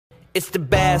It's the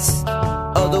best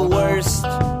of the worst.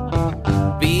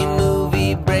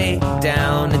 B-movie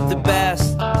breakdown. It's the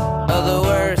best of the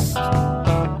worst.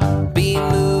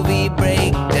 B-movie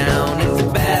breakdown. It's the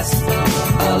best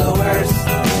of the worst.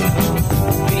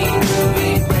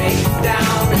 B-movie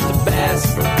breakdown. It's the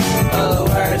best of the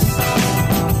worst.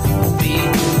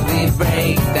 B-movie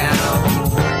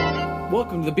breakdown.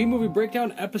 Welcome to the B-movie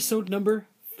breakdown, episode number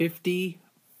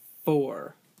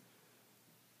 54.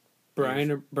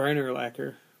 Brian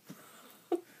Urlacher.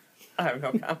 I have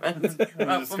no comments.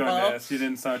 I was just going to ask. You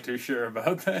didn't sound too sure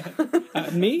about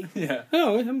that. Me? Yeah.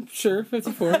 Oh, I'm sure.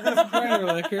 54. Brian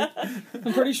Urlacher.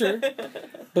 I'm pretty sure.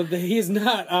 But he is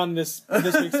not on this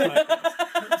week's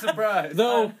podcast. Surprise.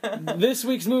 Though, this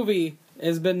week's movie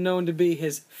has been known to be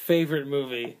his favorite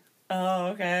movie. Oh,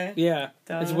 okay. Yeah.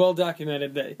 Duh. It's well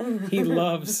documented that he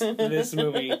loves this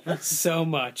movie so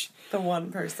much. The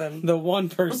one person. The one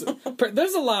person.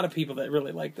 There's a lot of people that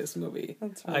really like this movie.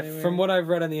 That's really weird. From what I've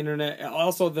read on the internet,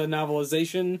 also the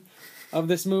novelization of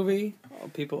this movie,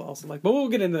 people also like. But we'll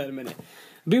get into that in a minute.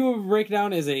 B-Movie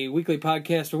Breakdown is a weekly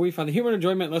podcast where we find the humor and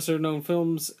enjoyment, lesser-known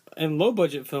films and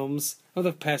low-budget films of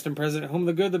the past and present, home of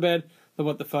the good, the bad, the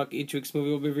what the fuck. Each week's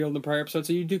movie will be revealed in the prior episode,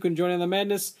 so you too can join in the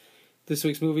madness. This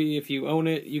week's movie, if you own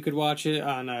it, you could watch it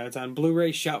on. It's on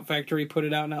Blu-ray. Shout Factory put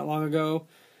it out not long ago.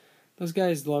 Those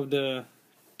guys love to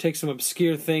take some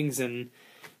obscure things and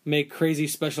make crazy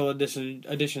special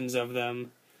editions of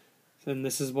them. And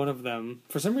this is one of them.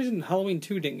 For some reason, Halloween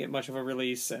 2 didn't get much of a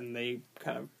release, and they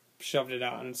kind of shoved it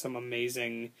out in some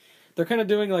amazing... They're kind of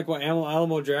doing like what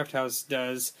Alamo Drafthouse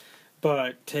does,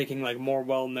 but taking like more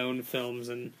well-known films.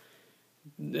 And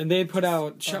they put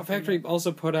out... Shout Factory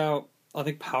also put out, I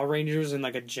think, Power Rangers in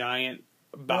like a giant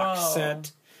box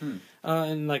set.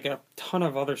 And like a ton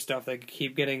of other stuff they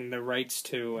keep getting the rights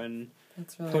to and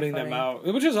That's really putting funny. them out.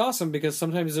 Which is awesome because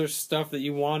sometimes there's stuff that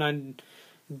you want on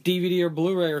DVD or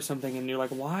Blu-ray or something and you're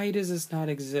like, why does this not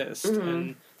exist? Mm-hmm.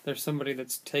 And there's somebody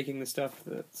that's taking the stuff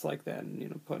that's like that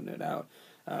and putting it out.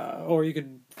 Or you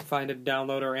could find a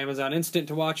download or Amazon Instant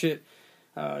to watch it.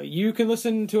 You can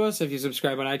listen to us if you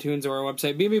subscribe on iTunes or our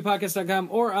website, bmbpodcast.com,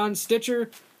 or on Stitcher.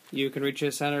 You can reach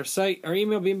us on our site, or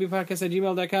email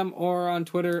bmbpodcast@gmail.com, or on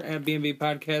Twitter at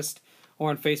bmbpodcast, or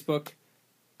on Facebook,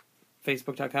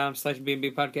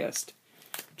 facebook.com/bmbpodcast.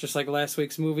 Just like last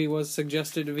week's movie was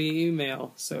suggested via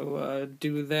email, so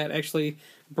do that. Actually,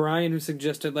 Brian, who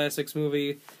suggested last week's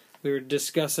movie, we were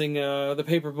discussing The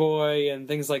Paperboy and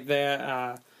things like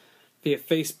that via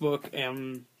Facebook,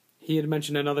 and he had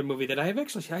mentioned another movie that I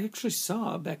actually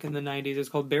saw back in the 90s. It was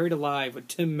called Buried Alive with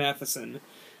Tim Matheson.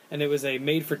 And it was a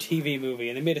made-for-TV movie,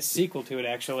 and they made a sequel to it,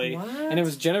 actually. What? And it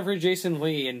was Jennifer Jason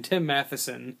Leigh and Tim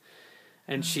Matheson.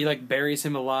 And she, buries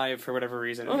him alive for whatever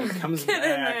reason. And he comes get back.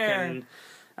 in there. And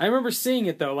I remember seeing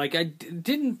it, though. I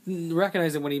didn't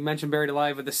recognize it when he mentioned Buried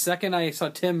Alive, but the second I saw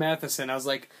Tim Matheson, I was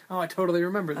like, oh, I totally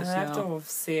remember this I have now. to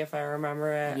see if I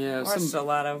remember it. Yeah, I watched some a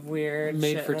lot of weird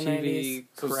made-for-TV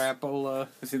shit crapola.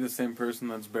 Is he the same person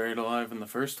that's buried alive in the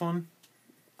first one?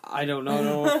 I don't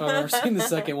know if I've ever seen the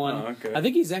second one. Oh, okay. I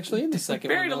think he's actually in the second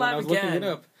Buried one. When I Alive was looking again. it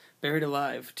up. Buried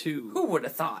Alive 2. Who would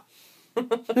have thought?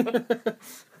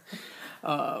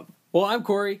 Well, I'm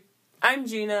Corey. I'm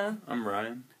Gina. I'm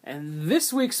Ryan. And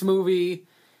this week's movie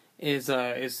is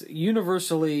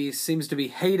universally seems to be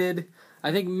hated.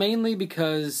 I think mainly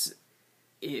because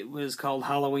it was called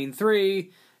Halloween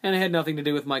 3 and it had nothing to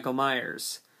do with Michael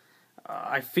Myers.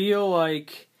 I feel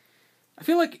like if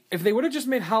they would have just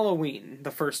made Halloween, the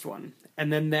first one,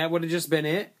 and then that would have just been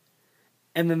it,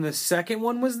 and then the second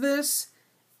one was this,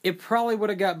 it probably would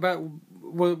have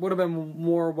would have been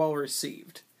more well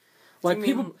received. Like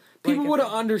You mean, people like, would if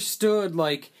have understood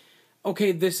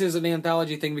okay, this is an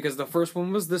anthology thing because the first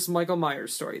one was this Michael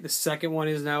Myers story. The second one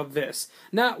is now this.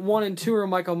 Not 1 and 2 are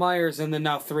Michael Myers, and then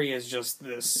now 3 is just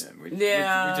this.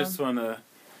 Yeah. We just want to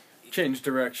change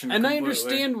direction. And I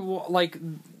completely.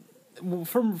 understand,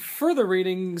 from further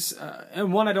readings,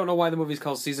 and one, I don't know why the movie's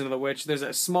called Season of the Witch. There's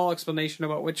a small explanation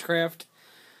about witchcraft.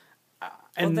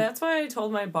 Well, that's why I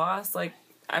told my boss, I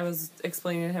was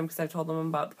explaining to him because I told him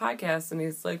about the podcast, and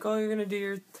he's like, oh, you're going to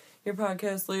do your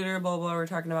podcast later, blah, blah, we're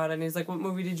talking about it. And he's like, what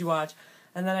movie did you watch?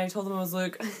 And then I told him, I was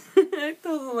like, I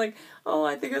told him, oh,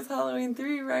 I think it's Halloween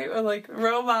 3, right? Or,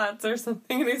 robots or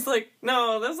something. And he's like,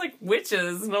 no, that's,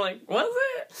 witches. And I'm like, was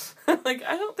it?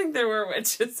 I don't think there were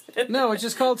witches in it. No, it's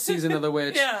just called Season of the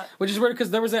Witch. Yeah. Which is weird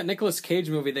because there was that Nicolas Cage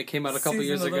movie that came out a couple Season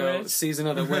years of the ago, Witch. Season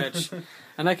of the Witch.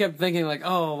 And I kept thinking,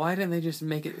 oh, why didn't they just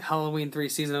make it Halloween 3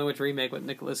 Season of the Witch remake with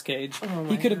Nicolas Cage? Oh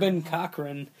He my could have been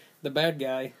Cochran, the bad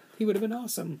guy. He would have been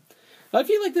awesome. I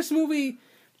feel like this movie,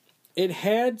 it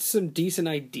had some decent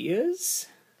ideas.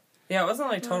 Yeah, it wasn't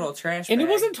like total trash. And bag.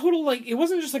 it wasn't total, like, it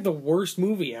wasn't just like the worst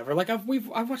movie ever. Like, I've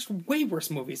watched way worse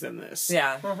movies than this.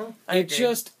 Yeah. I It agree.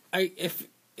 just, I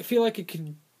feel like it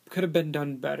could have been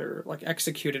done better, like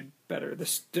executed better.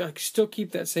 Like, still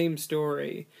keep that same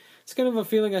story. It's kind of a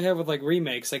feeling I have with like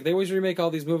remakes. Like, they always remake all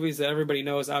these movies that everybody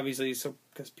knows, obviously, so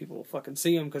because people fucking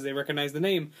see them because they recognize the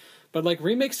name. But like,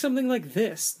 remake something like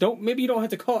this. Maybe you don't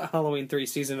have to call it Halloween 3: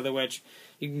 Season of the Witch.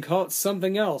 You can call it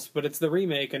something else, but it's the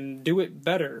remake and do it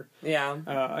better. Yeah.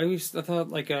 I thought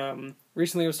like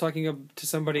recently I was talking to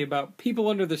somebody about People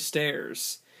Under the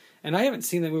Stairs, and I haven't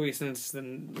seen that movie since the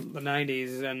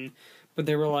 90s, but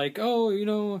they were like, oh, you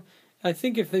know, I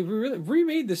think if they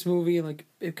remade this movie, like,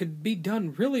 it could be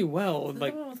done really well. Wasn't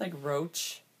Like, the one with like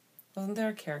Roach? Wasn't there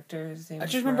a character? His name I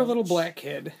was just remember Roach? Little Black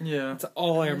Kid. Yeah. That's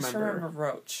all I I just remember. remember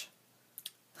Roach.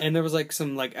 And there was like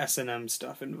some like S&M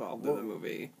stuff involved in the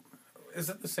movie. Is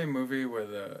it the same movie where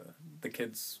the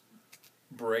kids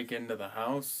break into the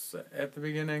house at the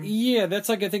beginning? Yeah, that's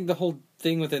like, I think the whole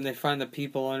thing with it, and they find the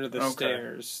people under the Okay.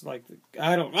 stairs. Like,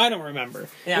 I don't remember.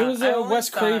 Yeah, It was I a only Wes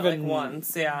saw it, Craven like,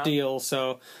 once, yeah. deal,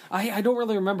 so I don't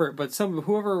really remember it, but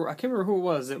whoever, I can't remember who it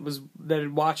was that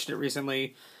had watched it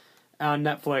recently on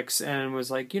Netflix and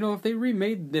was like, you know, if they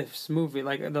remade this movie,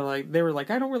 like, they were like,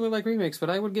 I don't really like remakes, but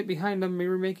I would get behind them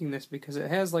remaking this because it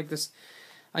has like this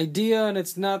idea and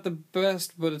it's not the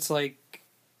best, but it's like,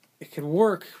 it could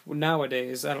work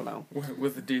nowadays. I don't know.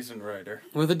 With a decent writer.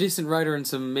 With a decent writer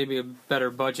and maybe a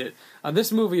better budget.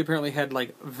 This movie apparently had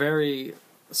like very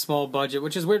small budget,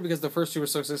 which is weird because the first two were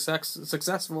so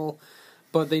successful,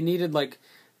 but they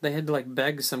had to like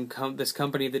beg this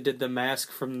company that did the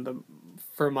mask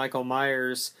for Michael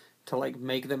Myers to like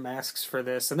make the masks for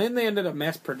this, and then they ended up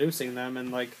mass producing them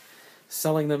and like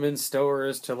selling them in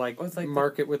stores to like, With, like,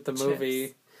 market with the movie.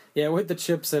 chips. Yeah, with the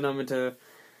chips in them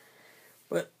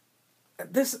but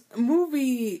this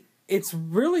movie, it's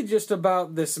really just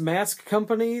about this mask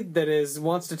company that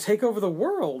wants to take over the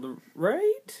world,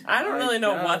 right? I don't I really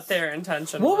know guess. what their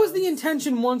intention What was the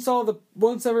intention once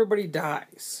everybody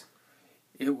dies?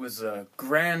 It was a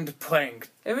grand prank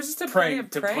It was just a prank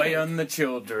to play on the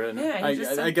children. Yeah, he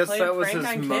just said I guess play a that was prank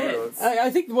his on motto. kids. I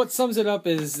think what sums it up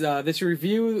is this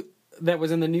review that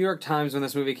was in the New York Times when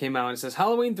this movie came out. It says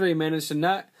Halloween 3 managed to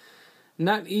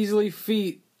not easily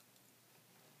feat.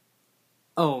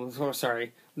 Oh,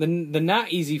 sorry. The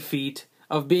not easy feat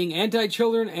of being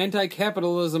anti-children,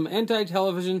 anti-capitalism,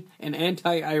 anti-television, and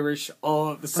anti-Irish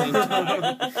all at the same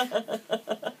time.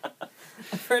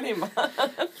 Pretty much.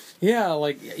 Yeah,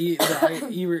 like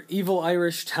evil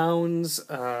Irish towns.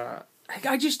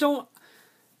 I just don't.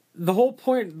 The whole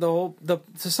point,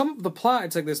 some of the plot,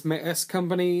 it's like this mask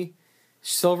company,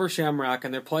 Silver Shamrock,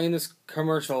 and they're playing this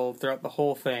commercial throughout the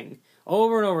whole thing.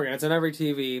 Over and over again. It's on every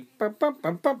TV.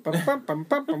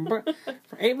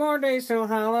 8 more days till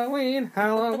Halloween,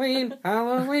 Halloween,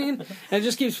 Halloween. And it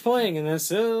just keeps playing in the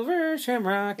Silver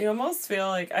Shamrock. You almost feel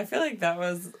like, I feel like that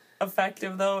was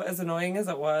effective though, as annoying as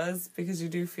it was, because you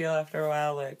do feel after a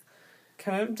while like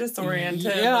kind of disoriented.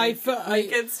 Yeah, like, I felt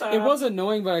it was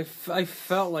annoying, but I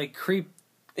felt like kind of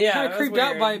it was creeped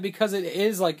out weird. by it because it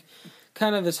is like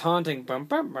kind of this haunting.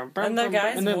 And And the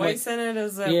guy's voice in it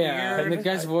is that yeah, weird. and the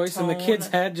guy's voice and the tone. kid's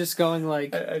head just going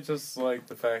like. I just like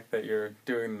the fact that you're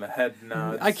doing the head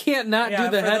nods. I can't not Yeah,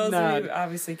 do the for head those nod. Of you who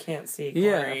obviously can't see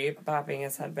Yeah. Corey bopping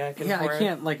his head back and Yeah, forth. I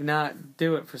can't like not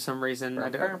do it for some reason. I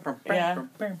don't. Yeah,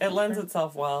 it lends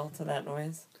itself well to that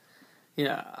noise.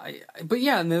 Yeah, but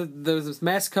yeah, and this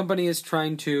mask company is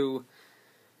trying to.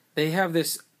 They have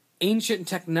this ancient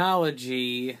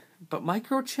technology, but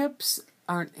microchips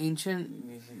aren't ancient.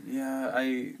 Yeah,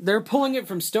 They're pulling it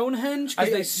from Stonehenge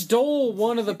because they stole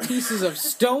one of the pieces of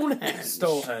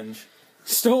Stonehenge.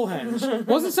 Stonehenge.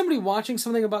 Wasn't somebody watching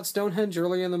something about Stonehenge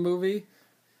earlier in the movie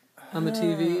on the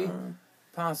TV?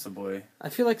 Possibly. I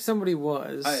feel like somebody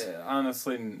was.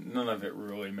 Honestly, none of it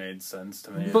really made sense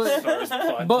to me. But- as far as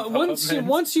plot But development.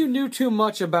 once you knew too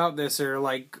much about this or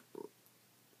like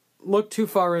looked too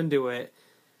far into it,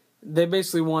 they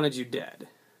basically wanted you dead.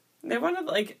 They wanted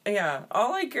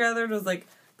all I gathered was like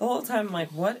the whole time like,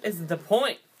 what is the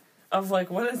point of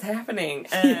like what is happening?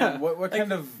 And Yeah. What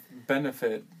kind of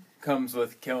benefit comes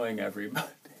with killing everybody?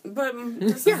 but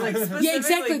this is like specifically Yeah,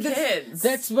 exactly.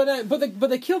 kids. But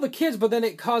they kill the kids, but then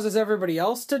it causes everybody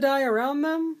else to die around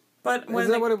them. but when Is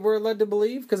that what we're led to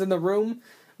believe? Because in the room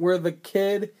where the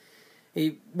kid,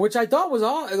 which I thought was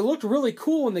it looked really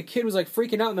cool, and the kid was like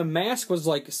freaking out, and the mask was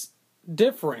like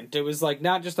different. It was like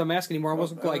not just a mask anymore. It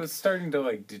wasn't like was starting to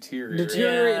like deteriorate.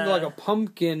 into like a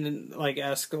pumpkin like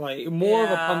esque, like more of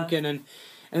a Yeah. pumpkin, and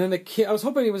then the kid. I was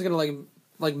hoping he was gonna like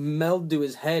like meld to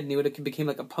his head, and he would have became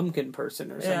like a pumpkin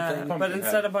person or something. but Pumpkinhead.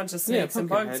 instead a bunch of snakes and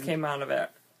bugs Pumpkinhead. came out of it.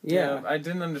 Yeah. I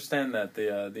didn't understand that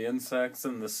the insects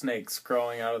and the snakes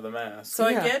growing out of the mask. So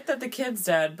Yeah. I get that the kid's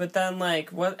dead, but then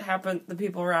like what happened? The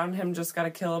people around him just got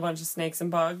to kill a bunch of snakes and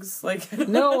bugs. Like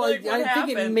No, like, what I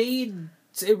think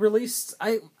it released.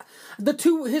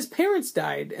 His parents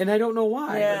died, and I don't know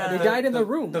why. Yeah. They died in the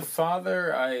room. The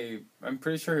father, I'm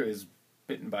pretty sure he was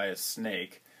bitten by a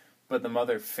snake, but the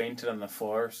mother fainted on the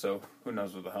floor. So who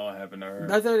knows what the hell happened to her?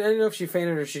 I didn't know if she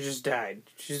fainted or she just died.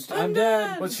 I'm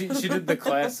dead. Well, she did the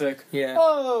classic. Yeah.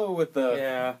 Oh, with the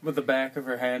Yeah. with the back of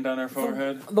her hand on her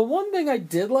forehead. The one thing I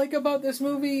did like about this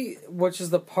movie, which is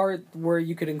the part where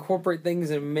you could incorporate things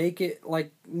and make it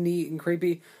like neat and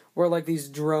creepy, were like these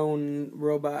drone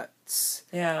robots.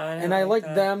 Yeah, And I liked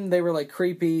that. them. They were like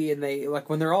creepy, and they like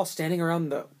when they're all standing around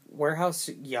the warehouse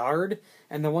yard,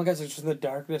 and the one guy's just in the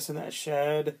darkness in that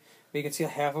shed. But you can see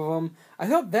half of them. I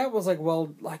thought that was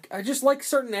I just like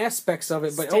certain aspects of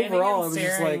it, but Standing overall it and was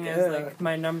just like, staring is like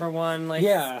my number one. Like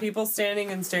Yeah. people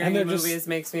standing and staring And in they're just- movies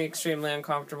makes me extremely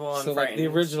uncomfortable and so like frightened. the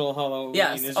original Halloween.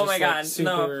 Yes. Is just Oh my god. like, super,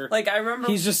 No. Like I remember.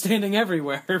 he's just standing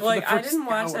everywhere. For like the I first didn't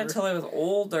watch hour. that till I was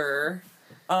older.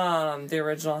 The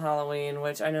original Halloween,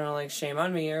 which I know, like, shame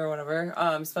on me or whatever.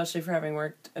 Especially for having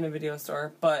worked in a video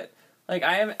store, but like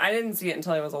I didn't see it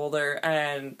until I was older,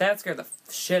 and that scared the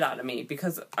shit out of me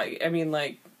because I mean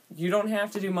like. You don't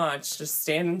have to do much. Just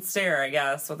stand and stare, I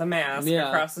guess, with a mask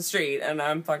across the street, and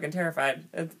I'm fucking terrified.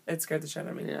 It scared the shit out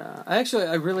of me. Yeah,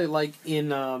 I really like in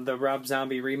the Rob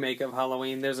Zombie remake of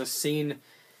Halloween. There's a scene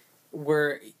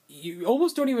where you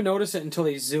almost don't even notice it until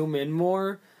they zoom in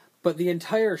more. But the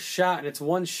entire shot, and it's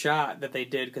one shot that they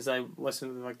did because I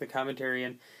listened to like the commentary,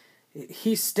 and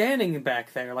he's standing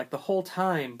back there like the whole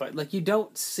time, but like you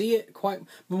don't see it quite.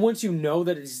 But once you know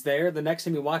that he's there, the next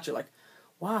time you watch it, like.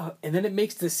 Wow, and then it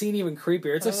makes the scene even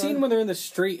creepier. It's a scene when they're in the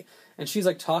street and she's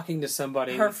like talking to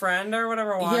somebody. Her friend or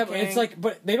whatever walking. Yeah, but it's like,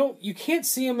 but they don't. You can't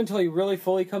see him until he really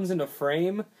fully comes into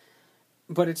frame.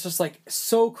 But it's just like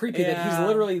so creepy that he's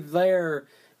literally there.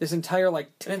 This entire like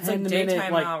 10 and it's like minute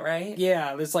daytime like out, right?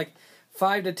 yeah, this like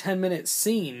 5 to 10 minute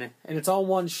scene, and it's all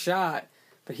one shot.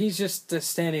 But he's just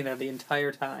standing there the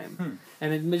entire time,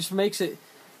 and it just makes it.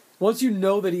 Once you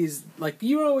know that he's, like,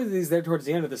 you know he's there towards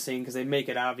the end of the scene because they make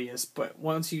it obvious, but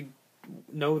once you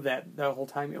know that the whole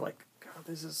time, you're like, God,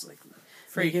 this is, like,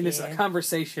 making this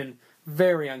conversation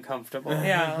very uncomfortable.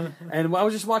 Yeah. And I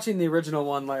was just watching the original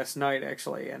one last night,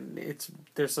 actually, and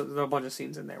there's a bunch of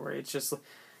scenes in there where it's just,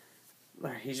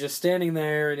 like, he's just standing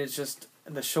there, and it's just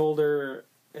the shoulder,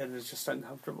 and it's just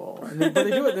uncomfortable. But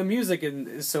they do it, the music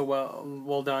is so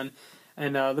well done.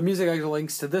 And the music actually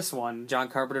links to this one. John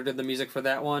Carpenter did the music for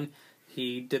that one.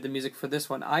 He did the music for this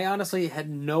one. I honestly had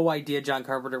no idea John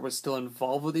Carpenter was still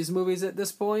involved with these movies at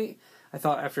this point. I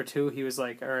thought after 2 he was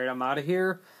like, all right, I'm out of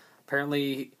here.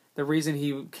 Apparently the reason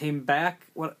he came back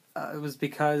was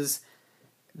because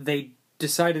they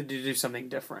decided to do something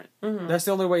different. Mm-hmm. That's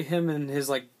the only way him and his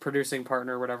like producing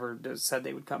partner or whatever said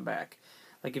they would come back.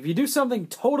 Like, if you do something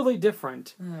totally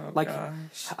different,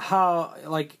 how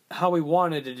we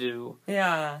wanted to do.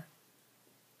 Yeah.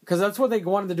 Because that's what they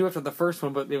wanted to do after the first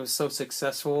one, but it was so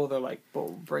successful, they're like, well,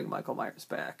 bring Michael Myers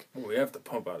back. Well, we have to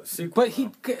pump out a sequel.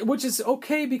 But which is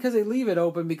okay because they leave it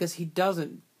open because he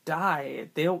doesn't die.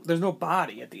 There's no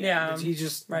body at the end. He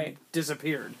just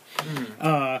disappeared.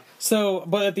 Mm.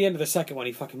 But at the end of the second one,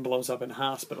 he fucking blows up in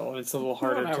hospital, and it's a little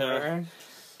harder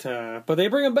but they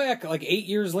bring him back like 8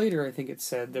 years later. I think it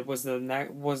said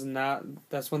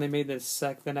that's when they made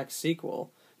the next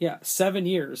sequel. Yeah, 7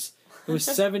 years. It was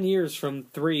 7 years from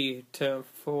 3 to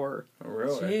 4. Oh,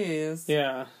 really? Jeez.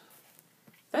 Yeah.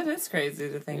 That is crazy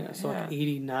to think. Yeah, so like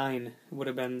 89 would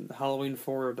have been Halloween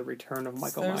 4, The Return of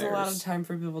Michael Myers. There's a lot of time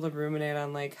for people to ruminate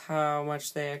on like how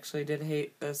much they actually did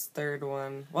hate this third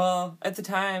one. Well, at the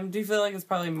time, do you feel like it's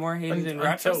probably more hated in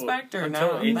retrospect or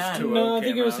not? No, I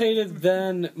think it was hated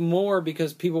then more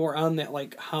because people were on that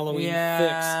like Halloween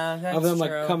fix of them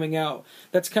like coming out.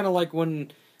 That's kind of like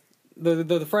when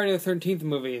the Friday the 13th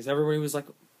movies, everybody was like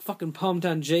fucking pumped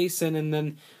on Jason, and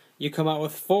then you come out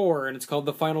with 4, and it's called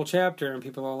The Final Chapter, and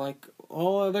people are like,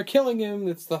 oh, they're killing him,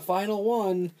 it's the final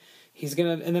one. He's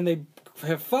gonna... And then they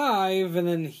have 5, and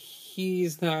then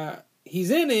he's not... He's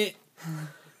in it,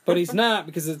 but he's not,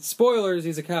 because it's spoilers,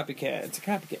 he's a copycat. It's a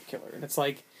copycat killer. And it's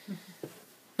like...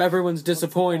 Everyone's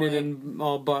disappointed and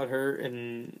all butthurt,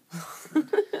 and...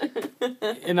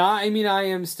 and I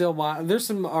am still... There's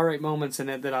some alright moments in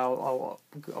it that I'll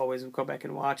always go back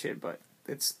and watch it, but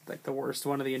it's like the worst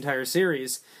one of the entire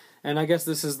series. And I guess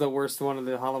this is the worst one of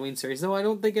the Halloween series. Though I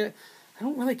don't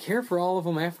really care for all of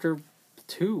them after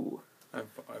 2.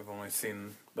 I've only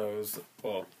seen those.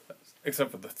 Well,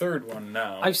 except for the third one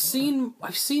now. I've seen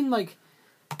like.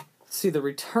 See, the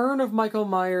return of Michael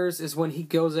Myers is when he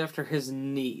goes after his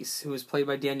niece, who is played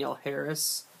by Danielle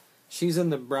Harris. She's in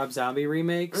the Rob Zombie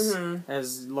remakes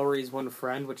as Laurie's one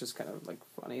friend, which is kind of like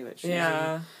funny that she's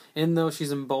in those.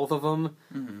 She's in both of them,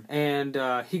 and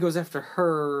he goes after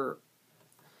her.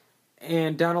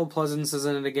 And Donald Pleasance is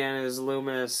in it again as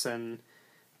Loomis, and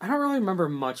I don't really remember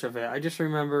much of it. I just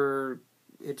remember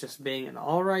it just being an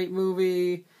alright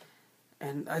movie.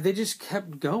 And they just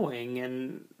kept going,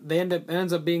 and it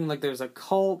ends up being like there's a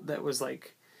cult that was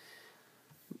like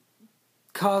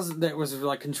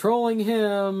controlling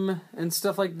him and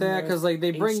stuff like that. Because like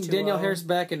they bring H2O. Danielle Harris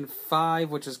back in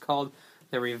 5, which is called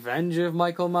The Revenge of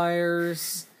Michael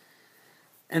Myers,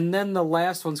 and then the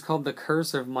last one's called The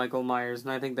Curse of Michael Myers,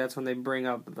 and I think that's when they bring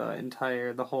up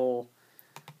the whole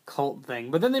cult thing.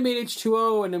 But then they made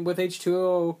H2O, and then with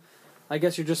H2O, I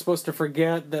guess you're just supposed to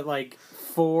forget that like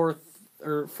 4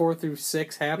 through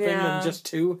 6 happened and just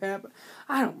 2 happened.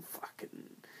 I don't fucking...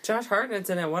 Josh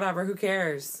Hartnett's in it. Whatever. Who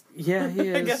cares? Yeah, he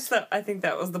is. I think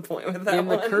that was the point with that in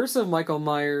one. The Curse of Michael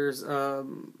Myers,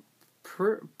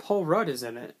 Paul Rudd is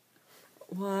in it.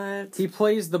 What? He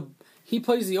plays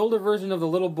the older version of the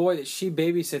little boy that she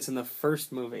babysits in the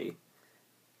first movie,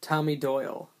 Tommy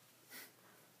Doyle.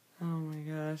 Oh my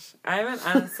gosh. I haven't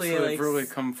honestly So like... they've really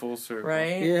come full circle.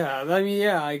 Right? Yeah,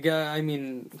 I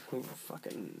mean, who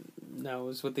fucking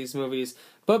knows with these movies?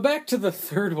 But back to the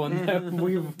third one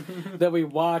that we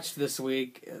watched this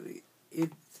week.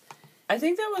 I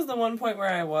think that was the one point where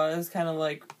I was kind of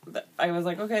like... I was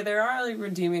like, okay, there are like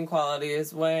redeeming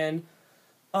qualities when...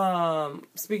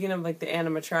 speaking of like the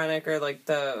animatronic or like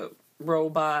the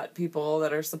robot people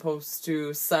that are supposed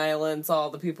to silence all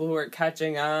the people who are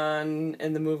catching on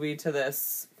in the movie to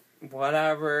this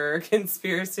whatever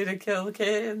conspiracy to kill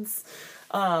kids.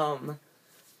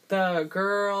 The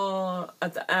girl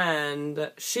at the end,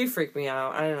 she freaked me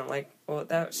out. I don't know, like, well,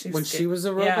 that she When she was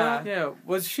a robot? Yeah. Yeah,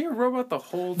 was she a robot the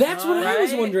whole That's time? what I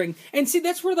was Right? wondering. And see,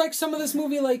 that's where like some of this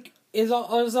movie like is.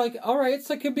 I was like, all right, it's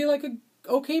like could be like a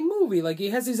okay movie. Like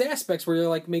it has these aspects where it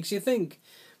like makes you think,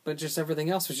 but just everything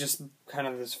else was just kind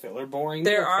of this filler, boring.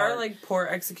 There little are part. like poor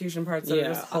execution parts that are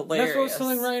just hilarious. That's what I was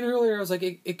telling Ryan earlier. I was like,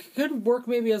 it could work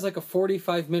maybe as like a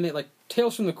 45-minute like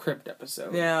Tales from the Crypt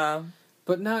episode. Yeah.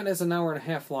 But not as an hour and a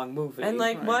half long movie. And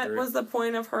like, I what agree. was the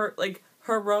point of her? Like,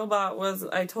 her robot was.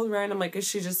 I told Ryan, I'm like, is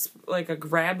she just like a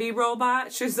grabby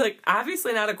robot? She's like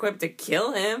obviously not equipped to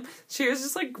kill him. She was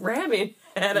just like grabbing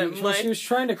at him. Well, Like, she was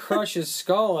trying to crush his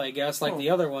skull, I guess, like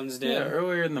the other ones did. Yeah,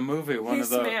 earlier in the movie, one of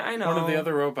the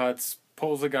other robots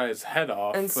pulls a guy's head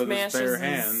off and with his smashes bare his-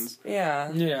 hands.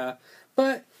 Yeah. Yeah.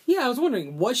 But, yeah, I was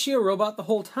wondering, was she a robot the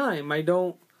whole time? I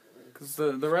don't... Because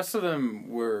the rest of them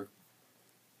were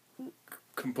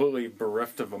completely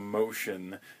bereft of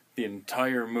emotion the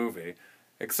entire movie,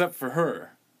 except for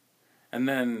her. And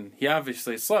then he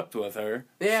obviously slept with her.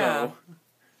 Yeah. So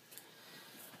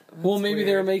Well, maybe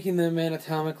they were weird. making them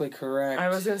anatomically correct. I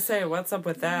was gonna say, what's up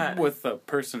with that? with the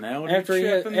personality after he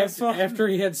chip had in this one. after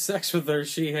he had sex with her,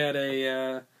 she had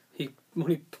a when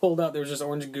he pulled out, there was just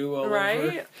orange goo all over.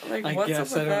 Right? Like, I what's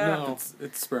guess, up with I don't that? know.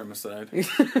 It's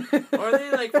spermicide. Or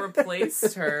they like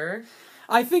replaced her.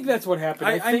 I think that's what happened.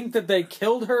 I I- think that they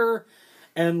killed her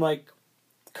and like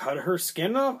cut her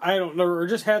skin off. I don't know, or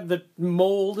just had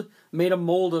made a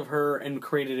mold of her and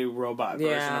created a robot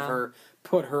version Yeah. of her,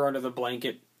 put her under the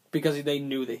blanket because they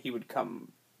knew that he would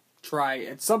come try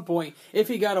at some point if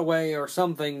he got away or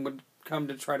something would come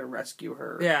to try to rescue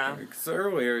her. Yeah. Because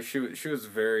earlier she was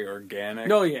very organic.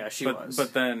 No, yeah, she was.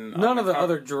 But then None of the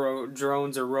other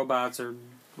drones or robots or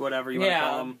whatever you want to Yeah.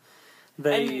 call them,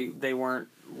 they weren't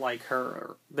like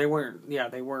her. They weren't. Yeah,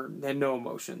 they weren't. They had no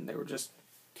emotion. They were just.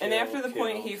 And kill, after the kill,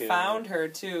 point he kill. found her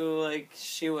too, like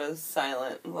she was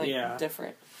silent, like Yeah.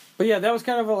 different. But yeah, that was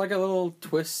kind of like a little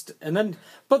twist. And then,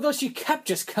 but though she kept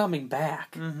just coming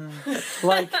back,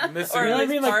 like Missing Or you know at what I least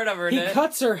mean? Like, part of her he did.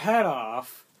 cuts her head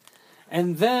off,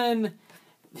 and then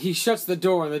he shuts the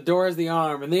door, and the door has the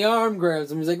arm, and the arm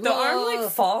grabs him. He's like, The arm "Whoa." like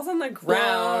falls on the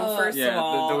ground Whoa. first Yeah, of the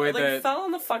all. way It like that- fell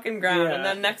on the fucking ground, Yeah. and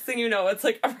then next thing you know, it's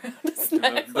like around his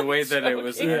neck. the way like, that it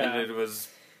was choking. edited was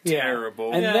Yeah.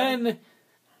 terrible. And Yeah.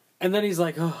 then he's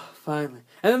like, oh, finally.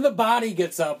 And then the body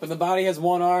gets up, and the body has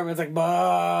one arm, and it's like,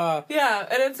 bah. Yeah,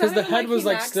 and it's Because not the even head was he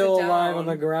like knocks still it alive down. on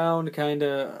the ground, kind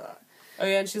of. Oh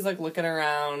yeah, and she's like looking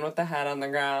around with the head on the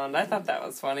ground. I thought that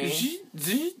was funny.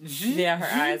 Yeah,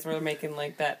 her eyes were making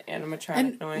like that animatronic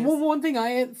And noise. well, one thing I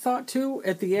had thought too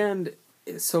at the end,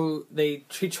 so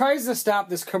she tries to stop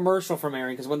this commercial from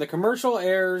airing because when the commercial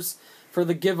airs for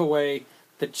the giveaway,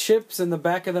 the chips in the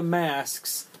back of the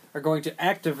masks are going to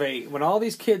activate when all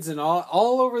these kids in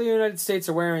all over the United States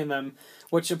are wearing them,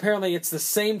 which apparently it's the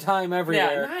same time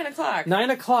everywhere. Yeah, 9 o'clock. 9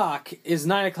 o'clock is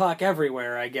 9 o'clock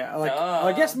everywhere, I guess. Like,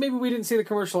 I guess maybe we didn't see the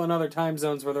commercial in other time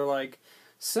zones where they're like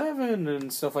 7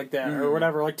 and stuff like that, or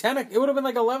whatever. Like 10, it would have been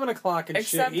like 11 o'clock and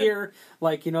shit here.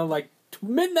 Like, like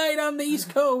midnight on the East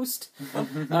Coast.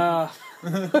 Better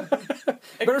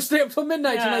stay up till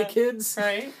midnight tonight, kids.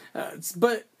 Right?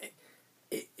 But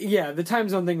yeah, the time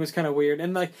zone thing was kind of weird.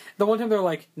 And like the one time they're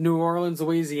like New Orleans,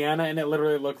 Louisiana, and it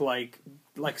literally looked like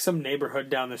some neighborhood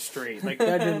down the street. Like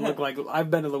that didn't look like. I've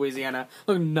been to Louisiana.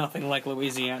 Looked nothing like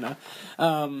Louisiana.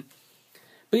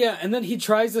 But yeah, and then he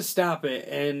tries to stop it.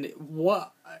 And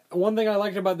one thing I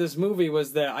liked about this movie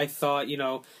was that I thought,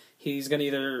 he's gonna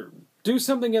either do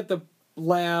something at the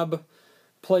lab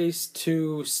place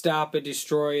to stop it,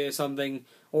 destroy it, something,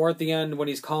 or at the end when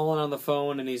he's calling on the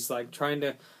phone and he's like trying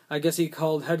to. I guess he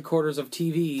called headquarters of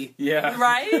TV. Yeah.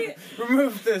 Right?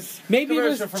 Remove this Maybe it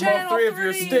was commercial from all 3 of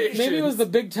your stations. Maybe it was the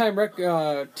big time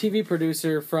TV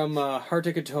producer from Hard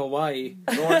Ticket to Hawaii.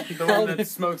 The one that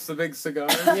smokes the big cigar.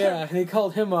 Yeah, and he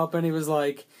called him up and he was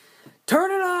like,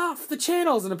 "Turn it off, the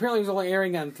channels." And apparently he was only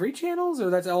airing on 3 channels, or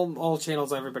that's all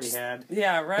channels everybody had.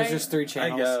 Yeah, right. There's just 3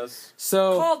 channels. I guess.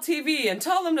 So call TV and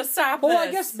tell them to stop well, this.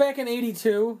 I guess back in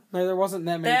 '82, there wasn't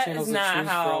that many that channels is to not choose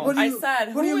how. from. I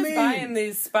said, what do who you is mean? buying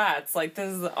these spots? Like,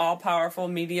 this is an all-powerful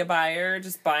media buyer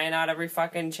just buying out every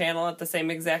fucking channel at the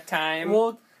same exact time.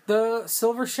 Well, the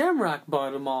Silver Shamrock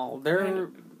bought them all. They're...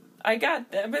 I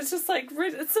got that, but it's just like,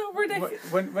 it's so ridiculous.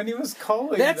 When he was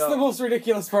calling, That's the most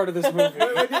ridiculous part of this movie.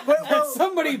 That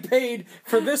somebody paid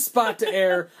for this spot to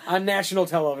air on national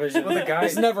television. Well, the guy-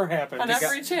 This never happened. On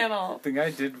every channel. The guy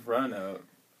did run a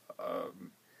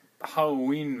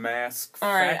Halloween mask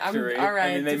All right, factory. all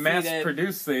right, I mean, they defeated.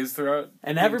 mass-produced these throughout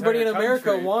And the everybody in entire America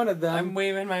country. wanted them. I'm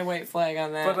waving my white flag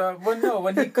on that. But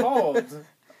when he called,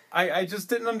 I just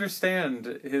didn't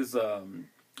understand his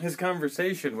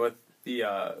conversation with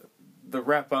the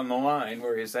rep on the line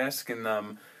where he's asking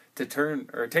them to turn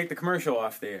or take the commercial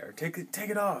off the air. Take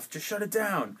it off. Just shut it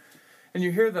down. And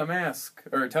you hear them ask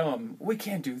or tell them, "We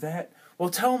can't do that." Well,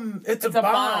 tell them it's a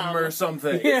bomb or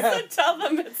something. Yeah. Tell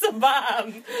them it's a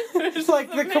bomb. It's like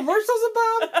the commercial's a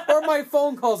bomb or my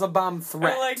phone call's a bomb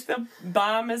threat. Or like the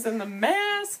bomb is in the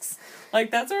masks.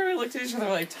 Like that's where we looked at each other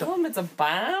like, tell them it's a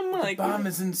bomb? Like The bomb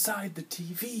is inside the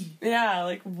TV. yeah,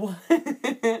 like what?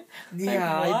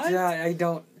 Yeah, Like, what? I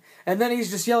don't. And then he's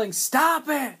just yelling, "Stop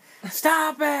it!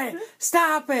 Stop it!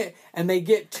 Stop it!" And they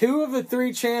get 2 of the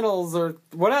 3 channels or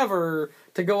whatever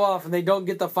to go off, and they don't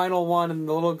get the final one, and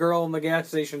the little girl in the gas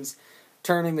station's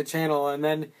turning the channel, and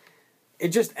then it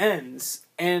just ends.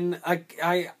 And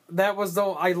I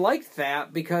liked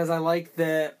that because I like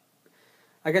that.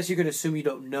 I guess you can assume you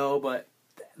don't know, but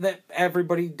that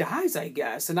everybody dies, I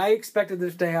guess. And I expected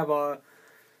this to have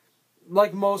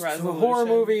like most Resolution. horror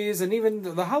movies and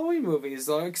even the Halloween movies,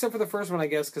 except for the first one, I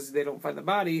guess, because they don't find the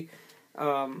body,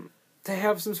 to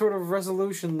have some sort of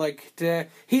resolution. Like they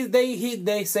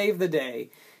save the day.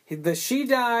 She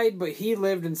died, but he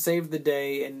lived and saved the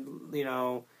day, and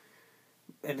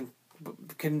and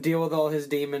can deal with all his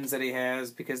demons that he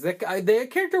has because the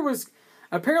character was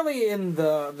apparently in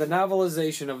the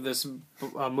novelization of this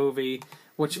movie.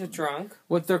 Which drunk?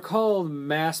 What they're called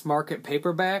mass market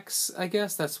paperbacks, I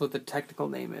guess that's what the technical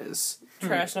name is.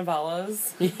 Trash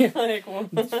novellas. Yeah. Like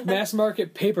what? Mass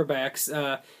market paperbacks.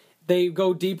 They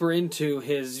go deeper into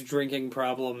his drinking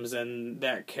problems and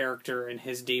that character and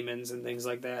his demons and things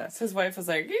like that. His wife was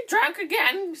like, "You drunk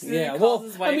again?" So Yeah, he well, calls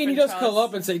his wife I mean, he and does tells- call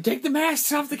up and say, "Take the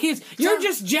masks off the kids. You're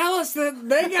just jealous that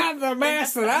they got the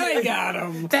masks that I got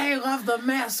them." They love the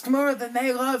mask more than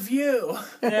they love you.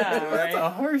 Yeah, That's a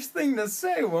right. harsh thing to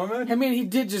say, woman. I mean, he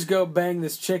did just go bang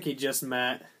this chick he just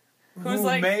met. Who's Who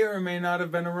like, may or may not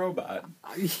have been a robot.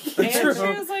 and she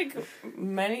was like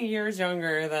many years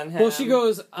younger than him. Well, she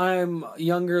goes, "I'm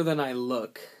younger than I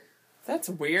look." That's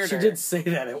weirder. She did say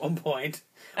that at one point.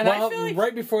 And I feel like-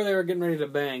 right before they were getting ready to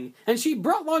bang. And she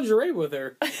brought lingerie with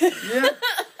her. Yeah.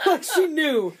 Like, she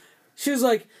knew. She was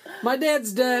like, "My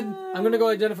dad's dead. I'm going to go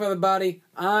identify the body.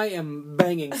 I am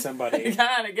banging You somebody."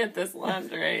 gotta get this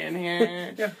lingerie in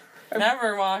here. Yeah.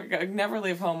 Never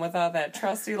leave home without that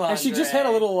trusty lingerie. And she just had a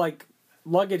little, like,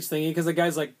 luggage thingy because the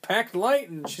guy's like, "Packed light."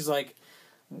 And she's like,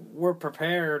 "We're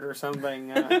prepared," or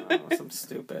something. I don't know, some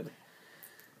stupid.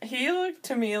 He looked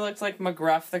like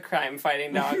McGruff, the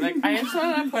crime-fighting dog. Like, I just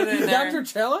want to put it in there Dr.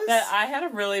 Chalice? that I had a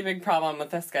really big problem with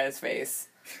this guy's face.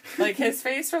 Like, his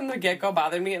face from the get-go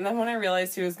bothered me, and then when I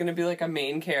realized he was going to be, like, a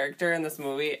main character in this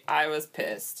movie, I was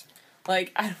pissed.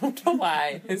 Like, I don't know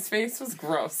why. His face was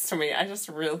gross to me. I just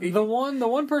really... The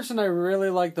one person I really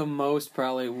liked the most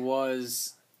probably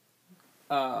was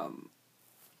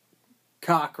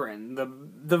Cochran,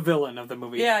 the villain of the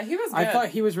movie. Yeah, he was good. I thought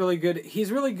he was really good.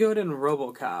 He's really good in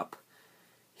RoboCop.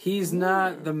 He's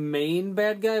not the main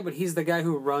bad guy, but he's the guy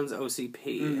who runs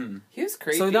OCP. Mm-hmm. He was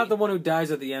creepy. So not the one who dies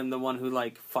at the end, the one who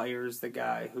like fires the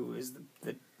guy who is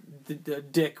the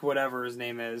Dick, whatever his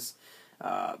name is.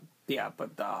 He's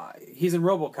in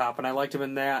RoboCop, and I liked him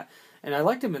in that, and I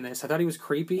liked him in this. I thought he was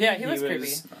creepy. Yeah, he was creepy.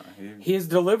 His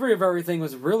delivery of everything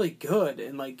was really good,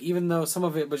 and like even though some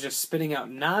of it was just spitting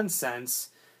out nonsense,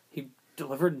 he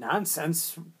delivered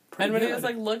nonsense. And when good. he was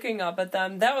like looking up at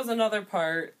them, that was another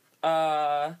part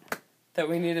that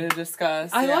we needed to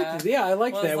discuss. I liked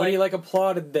that when he like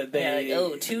applauded that they. Yeah,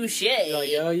 like, oh, touche. Like,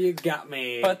 oh, you got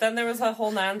me. But then there was a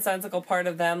whole nonsensical part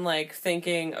of them like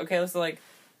thinking, okay, so like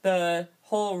the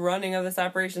whole running of this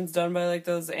operation's done by like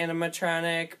those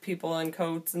animatronic people in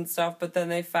coats and stuff, but then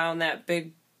they found that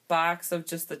big box of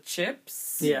just the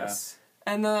chips. Yes.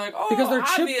 And they're like, oh, because they're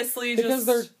obviously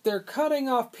because they're cutting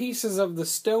off pieces of the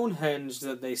Stonehenge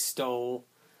that they stole.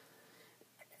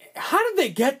 How did they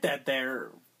get that there?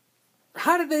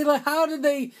 How did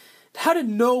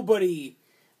nobody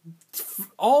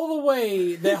all the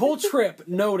way that whole trip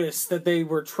notice that they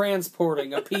were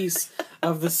transporting a piece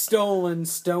of the stolen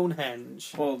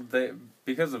Stonehenge? Well,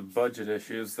 because of budget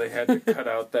issues, they had to cut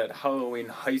out that Halloween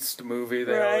heist movie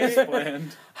they always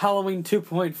planned. Halloween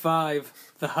 2.5,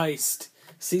 The Heist.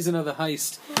 Season of the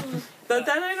Heist. But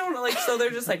then I don't like, so they're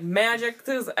just like magic.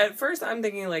 Cause at first I'm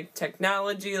thinking like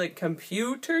technology, like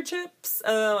computer chips.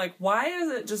 And then like, why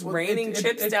is it just raining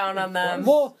chips down on them?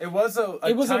 Well, it was a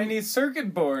tiny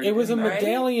circuit board. It was a right?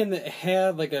 medallion that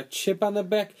had like a chip on the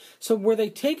back. So were they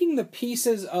taking the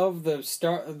pieces of the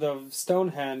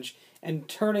Stonehenge and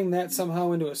turning that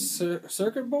somehow into a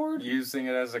circuit board? Using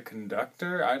it as a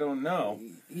conductor? I don't know.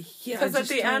 Yeah, because at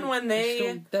the end when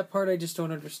that part I just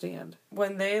don't understand.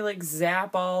 When they like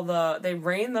zap they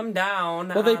rain them down.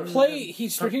 Well, he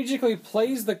strategically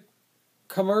plays the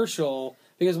commercial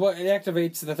because what it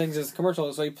activates the things is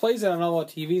commercial. So he plays it on all the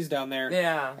TVs down there.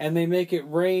 Yeah. And they make it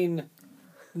rain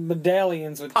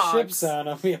medallions with chips on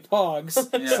them. Yeah, pogs,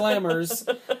 slammers,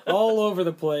 all over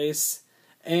the place.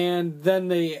 And then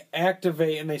they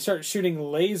activate and they start shooting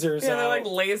lasers out. Yeah, they're like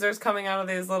lasers coming out of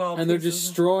these little and they're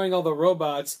destroying all the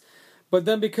robots. But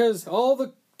then because all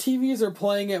the TVs are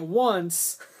playing at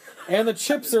once and the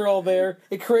chips are all there,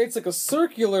 it creates like a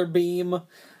circular beam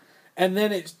and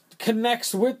then it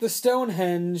connects with the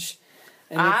Stonehenge.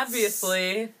 And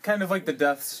obviously. Kind of like the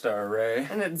Death Star, Ray.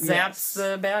 And it zaps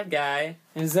the bad guy.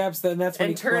 And zaps that, and that's when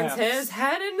he turns claps. his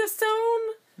head into stone?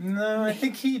 No, I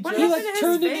think he just... He like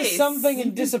turned into something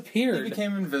and disappeared. He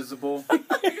became invisible.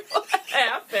 What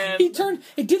happened?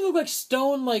 It did look like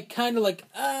stone, like kind of like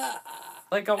a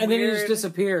and weird... then he just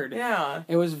disappeared. Yeah.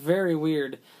 It was very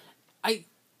weird.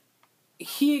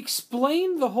 He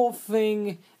explained the whole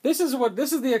thing. This is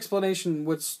the explanation.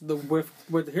 Here's the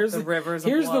rivers.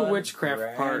 Here's of the blood.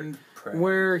 witchcraft part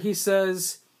where he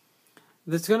says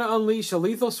that's going to unleash a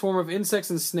lethal swarm of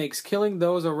insects and snakes, killing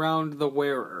those around the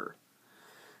wearer.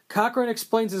 Cochrane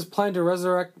explains his plan to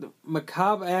resurrect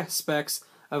macabre aspects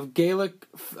of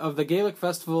the Gaelic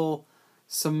festival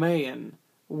Samain,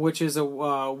 which is a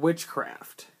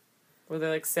witchcraft. Where they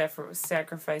like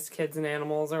sacrifice kids and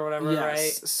animals or whatever,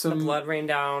 yes, right? The blood rain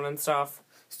down and stuff.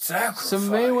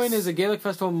 Samhain is a Gaelic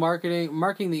festival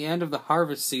marking the end of the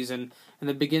harvest season and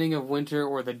the beginning of winter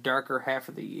or the darker half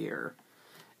of the year.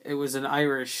 It's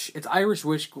Irish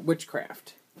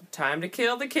witchcraft. Time to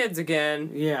kill the kids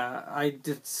again. Yeah,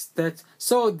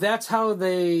 that's how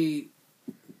they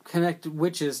connect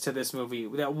witches to this movie.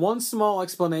 That one small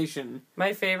explanation.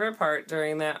 My favorite part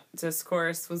during that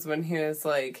discourse was when he was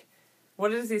like, what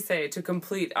does he say? To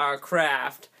complete our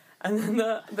craft. And then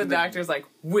the doctor's like,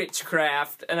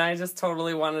 witchcraft. And I just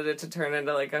totally wanted it to turn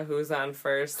into like a who's on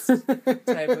first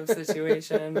type of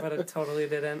situation, but it totally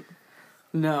didn't.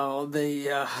 No, they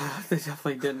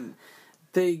definitely didn't.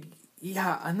 That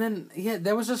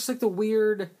was just like the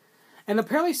weird... And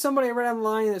apparently I read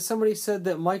online that somebody said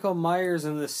that Michael Myers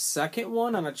in the second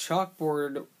one on a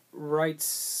chalkboard writes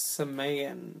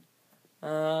Samain.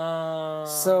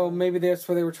 So maybe that's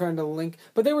where they were trying to link.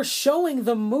 But they were showing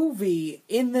the movie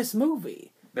in this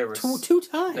movie. They were two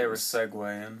times. They were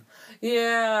segueing.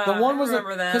 Yeah, the one was I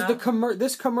remember that. Because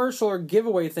this commercial or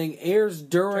giveaway thing airs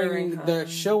during the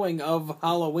showing of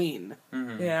Halloween.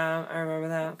 Mm-hmm. Yeah, I remember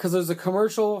that. Because there's a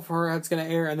commercial for how it's going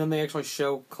to air, and then they actually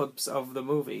show clips of the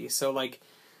movie. So like,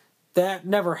 that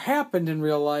never happened in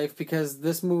real life because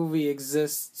this movie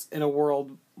exists in a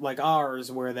world like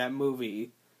ours where that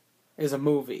movie is a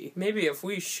movie. Maybe if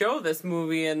we show this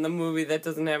movie and the movie that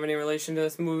doesn't have any relation to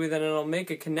this movie, then it'll make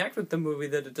it connect with the movie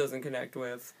that it doesn't connect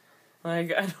with.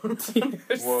 Like, I don't understand.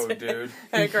 Whoa, dude.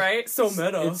 Like, right? So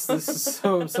meta. This is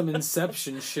some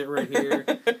Inception shit right here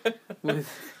with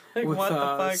Like, what the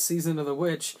fuck? Season of the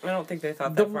Witch. I don't think they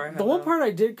thought that far ahead. The one though. part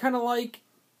I did kind of like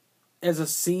as a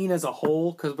scene as a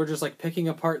whole, because we're just like picking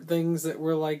apart things that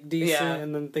were like decent Yeah.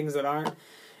 and then things that aren't,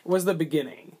 was the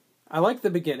beginning. I liked the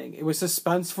beginning. It was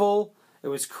suspenseful. It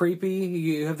was creepy.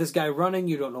 You have this guy running.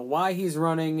 You don't know why he's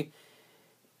running.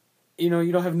 You know,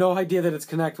 you don't have no idea that it's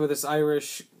connected with this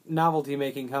Irish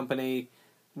novelty-making company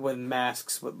with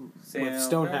masks with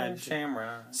Stonehenge.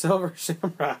 Shamrock. Silver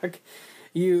Shamrock.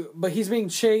 But he's being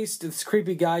chased. This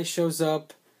creepy guy shows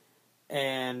up,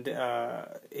 and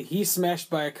he's smashed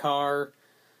by a car.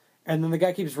 And then the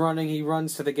guy keeps running. He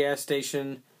runs to the gas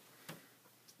station.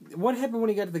 What happened when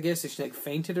he got to the gas station? Like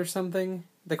fainted or something?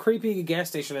 The creepy gas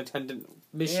station attendant,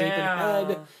 misshapen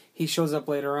head. He shows up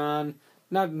later on.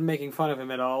 Not making fun of him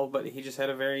at all, but he just had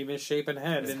a very misshapen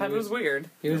head. His and head was weird.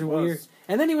 He was It weird. was.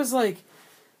 And then he was like,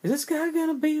 is this guy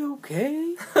gonna be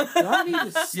okay? Do I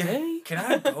need to stay? Can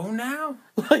I go now?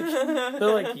 Like, they're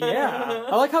like, yeah.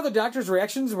 I like how the doctor's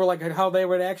reactions were like how they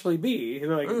would actually be.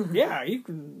 They're like, yeah, you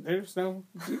can. There's no.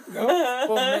 You can go.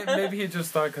 Well, maybe he just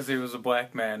thought because he was a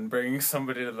black man bringing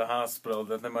somebody to the hospital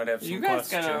that they might have some You guys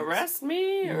questions. gonna arrest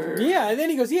me? Or? Yeah, and then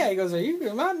he goes, are you?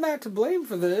 I'm not to blame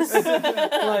for this.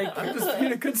 Like, I'm just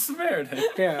being a good Samaritan.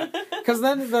 yeah, because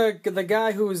then the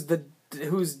guy who's the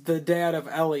dad of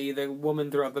Ellie, the woman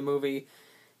throughout the movie,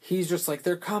 he's just like,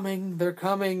 they're coming,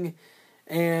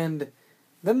 and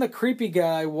then the creepy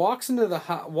guy walks into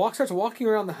starts walking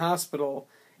around the hospital,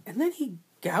 and then he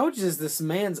gouges this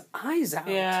man's eyes out,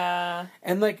 Yeah.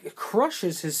 and like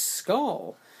crushes his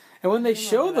skull. And when they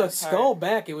show remember the that skull part.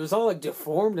 back, it was all like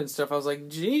deformed and stuff. I was like,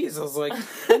 jeez. I was like,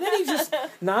 and then he just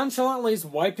nonchalantly is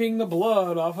wiping the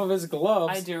blood off of his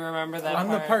gloves. I do remember that On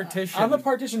the part. partition. On the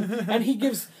partition, and he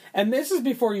gives, and this is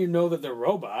before you know that they're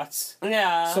robots.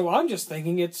 Yeah. So I'm just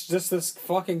thinking it's just this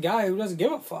fucking guy who doesn't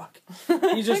give a fuck.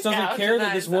 He just doesn't Gouge care his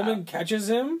that this eyes woman out. catches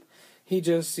him. He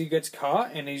gets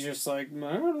caught, and he's just like,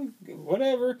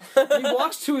 whatever. And he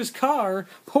walks to his car,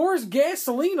 pours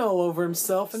gasoline all over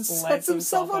himself, and Lights sets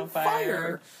himself on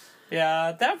fire.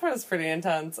 Yeah, that part was pretty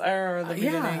intense. I remember the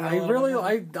beginning. Yeah, a little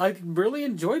bit. I really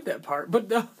enjoyed that part. But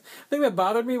the thing that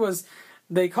bothered me was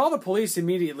they call the police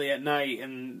immediately at night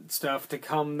and stuff to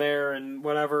come there and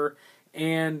whatever,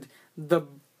 and the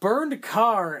burned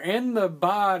car and the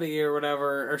body or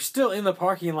whatever are still in the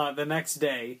parking lot the next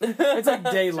day. It's like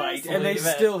daylight, and they leave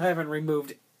it. still haven't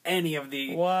removed any of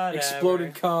the Whatever.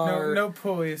 exploded car. No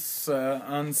police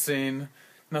on scene.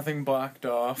 Nothing blocked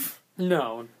off.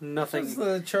 No, nothing. Just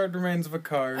the charred remains of a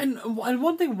car. And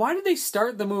one thing, why did they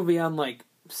start the movie on like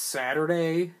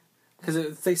Saturday?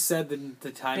 Because they said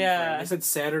the time Yeah. frame. They said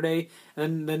Saturday, and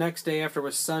then the next day after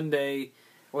was Sunday,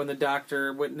 when the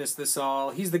doctor witnessed this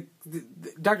all. He's the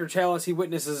Dr. Chalice. He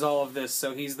witnesses all of this,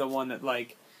 so he's the one that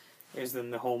like is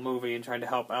in the whole movie and trying to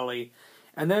help Ellie.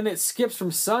 And then it skips from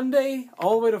Sunday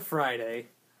all the way to Friday.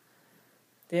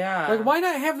 Yeah. Like, why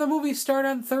not have the movie start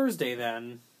on Thursday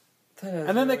then? That is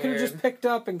And then they really could have weird. just picked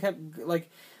up and kept like.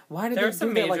 Why did There they were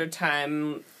some do that, major like,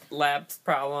 time lapse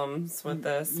problems with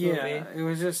this movie.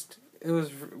 It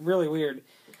was really weird.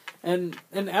 And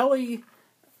Ellie,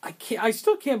 I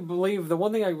still can't believe, the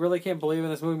one thing I really can't believe in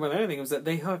this movie more than anything was that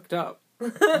they hooked up.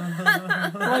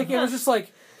 Like, it was just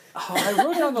like, I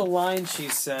wrote down the line she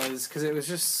says, because it was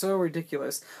just so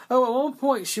ridiculous. Oh, at one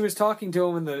point she was talking to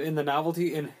him in the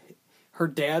novelty, in her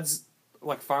dad's,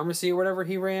 like, pharmacy or whatever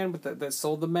he ran, but that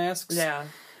sold the masks. Yeah.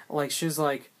 Like, she was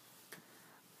like,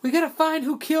 we gotta find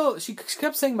who killed... She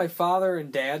kept saying my father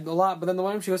and dad a lot, but then the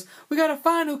one time she goes, we gotta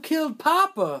find who killed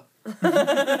Papa.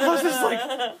 I was just like,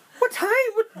 what time?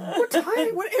 What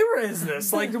time? What era is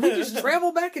this? Like, did we just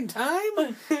travel back in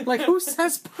time? Like, who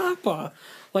says Papa?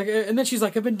 Like, and then she's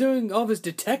like, I've been doing all this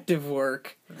detective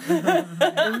work.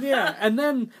 and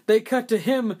then they cut to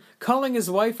him calling his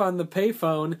wife on the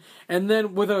payphone, and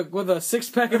then with a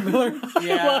 6-pack of Miller High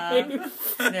Yeah.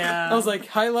 Life. Yeah. I was like,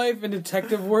 high life and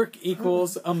detective work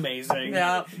equals amazing.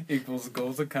 Yeah. Equals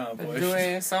goals accomplished.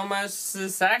 Doing so much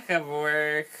detective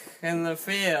work in the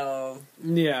field.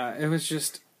 Yeah, it was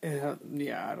just, yeah,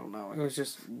 I don't know. It was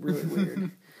just really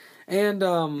weird. And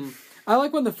I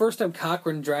like when the first time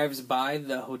Cochran drives by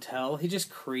the hotel, he just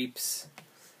creeps.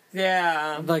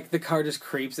 Yeah. Like, the car just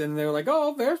creeps, and they're like,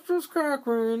 oh, there's just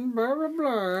Cochran, blah, blah,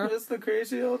 blah. That's the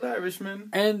crazy old Irishman.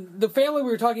 And the family we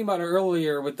were talking about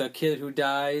earlier with the kid who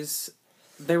dies,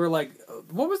 they were like,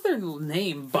 what was their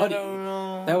name? Buddy. I don't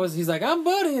know. He's like, I'm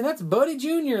Buddy, and that's Buddy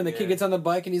Jr. And the kid gets on the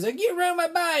bike, and he's like, you rode my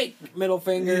bike! Middle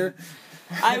finger.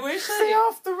 I wish Stay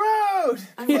off the road!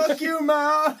 Fuck you,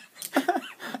 Ma!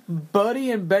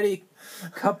 Buddy and Betty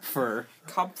Kupfer.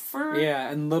 Kupfer? Yeah,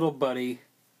 and little Buddy.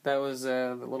 That was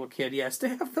the little kid. Yeah,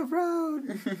 stay off the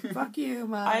road. Fuck you,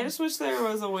 Mom. I just wish there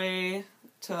was a way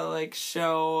to, like,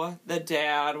 show the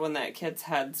dad when that kid's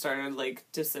head started, like,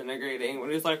 disintegrating. When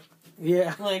he was like,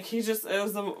 Yeah. like, he just, it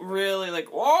was really like,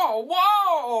 whoa,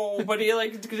 whoa! But he,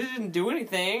 like, didn't do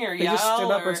anything or He yell. just stood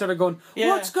up or, and started going, Yeah.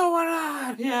 what's going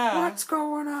on? Yeah. What's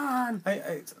going on?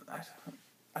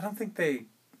 I don't think they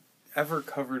ever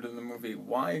covered in the movie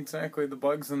why exactly the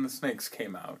bugs and the snakes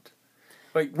came out.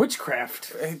 Like,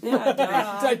 Witchcraft. Yeah, duh.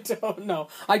 I don't know.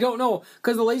 I don't know.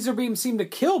 Because the laser beam seemed to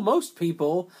kill most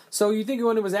people. So you think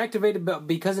when it was activated, but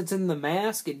because it's in the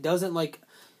mask, it doesn't, like...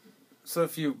 so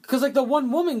if you... Because, like, the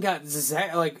one woman got...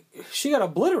 she got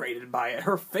obliterated by it.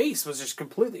 Her face was just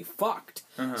completely fucked.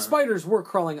 Spiders were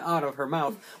crawling out of her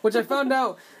mouth. Which I found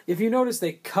out, if you notice,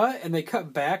 they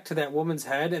cut back to that woman's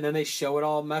head, and then they show it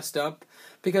all messed up.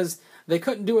 Because they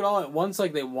couldn't do it all at once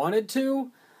like they wanted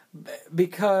to.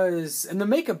 Because... And the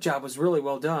makeup job was really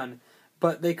well done.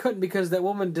 But they couldn't because that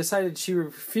woman decided she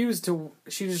refused to...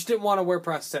 She just didn't want to wear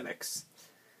prosthetics.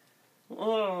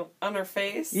 Oh, on her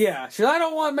face? Yeah. She's like, I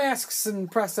don't want masks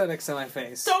and prosthetics on my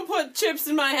face. Don't put chips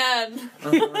in my head!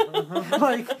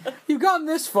 Like, you've gotten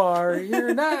this far.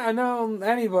 You're not, I know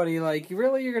anybody, like,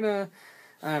 you're gonna...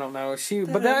 I don't know.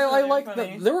 But then I really like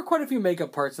funny. there were quite a few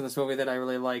makeup parts in this movie that I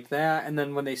really liked. That, and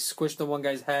then when they squished the one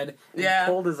guy's head and Yeah.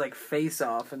 pulled his, like, face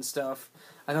off and stuff.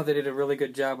 I thought they did a really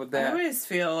good job with I that. always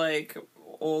feel like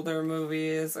older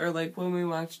movies, or like when we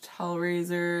watched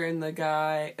Hellraiser and the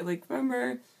guy, like,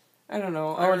 remember? I don't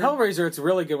know. Oh, in Hellraiser, it's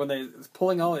really good when they're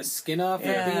pulling all his skin off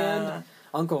at the Yeah. end.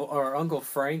 Uncle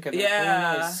Frank, and they're pulling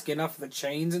all Yeah. his skin off the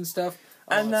chains and stuff.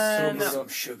 Oh, And it's then- so Some brutal.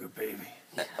 sugar baby.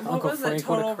 What Uncle was Frank, it?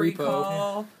 what a Total creepo.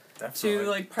 Recall. Definitely. To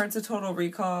like parts of Total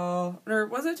Recall, or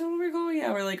was it Total Recall?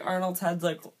 Yeah, where like Arnold's head's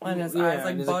like and his Yeah, eyes and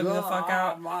like he's bug like, the fuck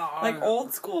out. Like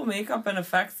old school makeup and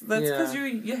effects. That's because Yeah.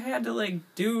 you had to like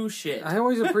do shit. I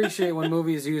always appreciate when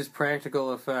movies use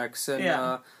practical effects, and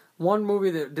Yeah. one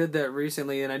movie that did that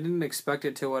recently, and I didn't expect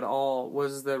it to at all,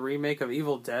 was the remake of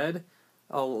Evil Dead.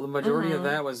 The majority of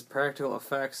that was practical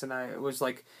effects, and I was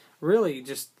like, really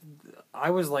just, I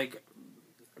was like,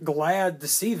 glad to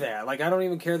see that. Like, I don't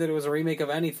even care that it was a remake of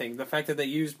anything. The fact that they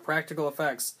used practical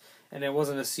effects, and it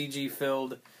wasn't a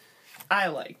CG-filled I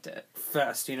liked it.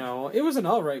 fest, you know. It was an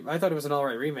alright, I thought it was an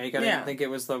alright remake. I Yeah. didn't think it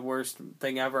was the worst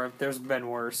thing ever. There's been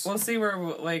worse. We'll see where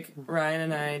like Ryan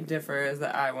and I differ is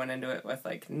that I went into it with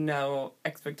like no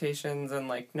expectations and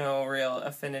like no real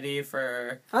affinity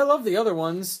for. I love the other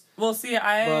ones. We'll see. But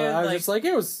I was like, just like,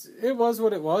 it was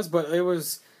what it was, but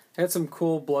it had some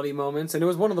cool bloody moments, and it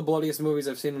was one of the bloodiest movies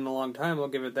I've seen in a long time. I'll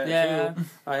give it that Yeah. too.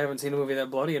 I haven't seen a movie that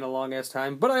bloody in a long ass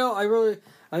time. But I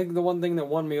think the one thing that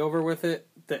won me over with it,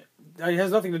 that it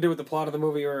has nothing to do with the plot of the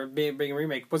movie or being a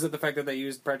remake, was it the fact that they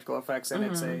used practical effects, and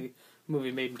it's a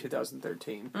movie made in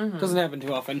 2013. Doesn't happen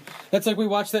too often. That's like we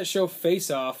watched that show Face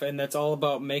Off, and that's all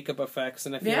about makeup effects,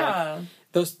 and I feel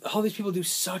like all these people do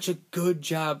such a good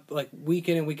job, like, week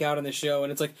in and week out on the show,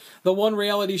 and it's like the one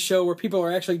reality show where people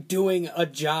are actually doing a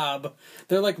job.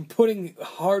 They're like putting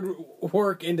hard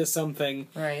work into something,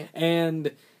 right.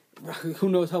 and who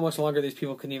knows how much longer these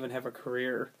people can even have a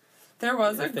career. There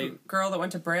was a If they- girl that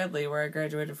went to Bradley where I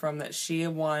graduated from that she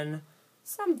won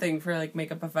something for like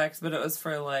makeup effects, but it was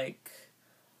for like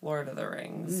Lord of the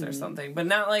Rings or something. But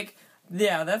not like,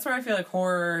 yeah, that's where I feel like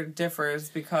horror differs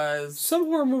because Some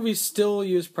horror movies still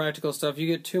use practical stuff. You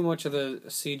get too much of the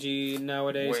CG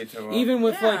nowadays. Way too much. Even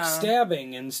with like Yeah.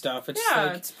 stabbing and stuff. It's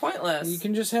like it's pointless. you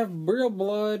can just have real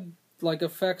blood, like,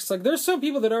 effects. Like, there's some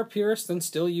people that are purists and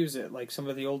still use it. Like, some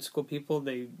of the old school people,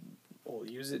 they will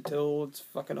use it till it's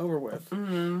fucking over with.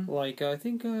 Mm-hmm. Like, I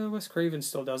think Wes Craven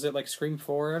still does it. Like, Scream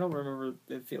 4, I don't remember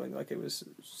it feeling like it was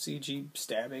CG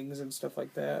stabbings and stuff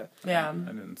like that. Yeah. I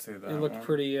didn't see that. It looked one.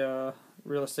 pretty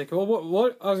realistic. Well,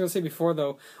 what I was going to say before,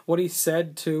 though, what he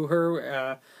said to her,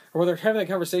 or when they're having that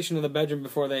conversation in the bedroom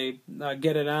before they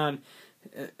get it on,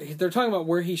 they're talking about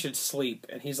where he should sleep.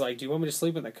 And he's like, do you want me to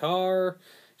sleep in the car?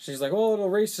 She's like, well, it'll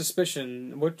raise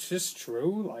suspicion, which is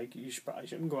true. Like, you probably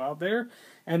shouldn't go out there.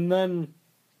 And then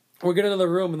we get into the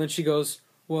room, and then she goes,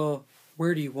 well,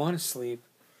 where do you want to sleep,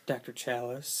 Dr.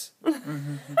 Chalice?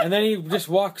 And then he just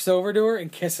walks over to her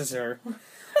and kisses her.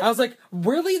 I was like,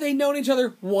 really? They known each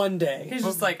other one day. He's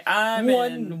just like, I'm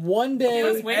in. One day. He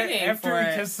was waiting After for he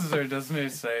it. kisses her, doesn't he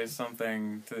say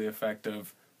something to the effect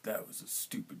of, "That was a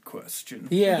stupid question"?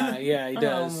 Yeah, he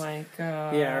does. Oh my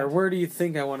god. Yeah, or where do you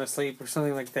think I want to sleep, or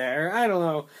something like that. Or I don't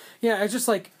know. Yeah, it's just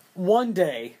like one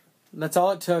day. That's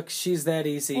all it took. She's that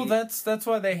easy. Well, that's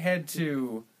why they had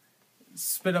to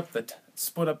split up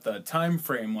the time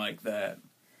frame like that.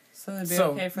 So it'd be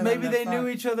So okay for maybe them they to knew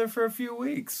fuck. each other for a few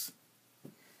weeks.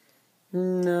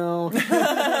 No.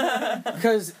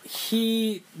 Because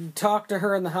he talked to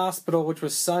her in the hospital, which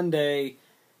was Sunday.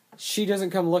 She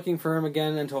doesn't come looking for him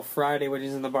again until Friday when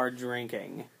he's in the bar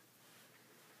drinking.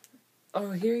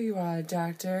 Oh, here you are,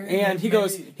 doctor. And he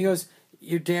Maybe- goes,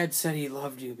 your dad said he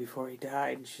loved you before he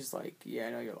died. And she's like, yeah,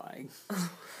 I know you're lying.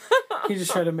 He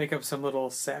just tried to make up some little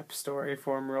sap story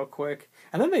for him real quick.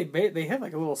 And then they had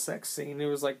like a little sex scene. It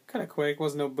was like kind of quick.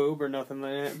 Wasn't no boob or nothing in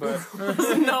it. But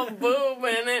No boob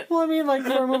in it. well, I mean, like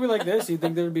for a movie like this, you'd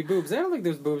think there would be boobs. I don't think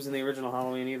there's boobs in the original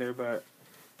Halloween either, but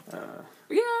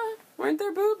Yeah, weren't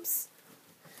there boobs?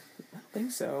 I don't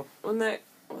think so. When that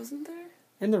wasn't there?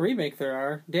 In the remake, there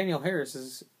are. Danielle Harris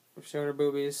is showing her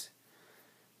boobies.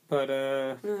 But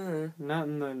not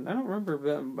in the. I don't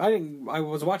remember. I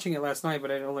was watching it last night, but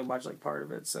I only watched like part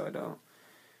of it, so I don't.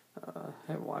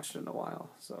 Haven't watched it in a while,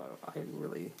 so I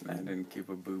really. I didn't keep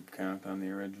a boob count on the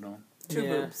original. Two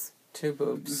Yeah. boobs. 2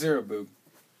 boobs. 0 boob.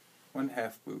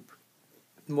 1/2 boob.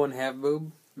 1/2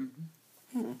 boob.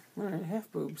 Mm-hmm. All right,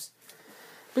 half boobs.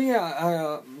 But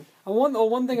yeah,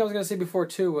 one thing I was gonna say before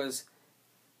too was.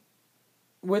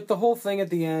 With the whole thing at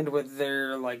the end, with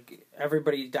their, like,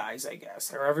 everybody dies, I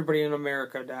guess, or everybody in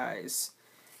America dies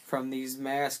from these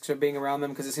masks or being around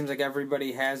them, because it seems like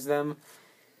everybody has them.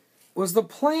 Was the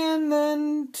plan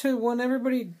then to, when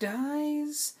everybody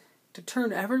dies, to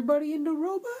turn everybody into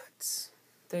robots?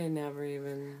 They never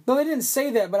even. No, they didn't say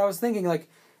that, but I was thinking, like,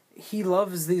 he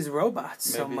loves these robots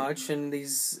so Maybe. much, and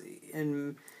these,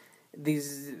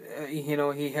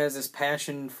 he has this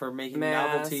passion for making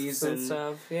Masks novelties and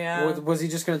stuff. Yeah. Was he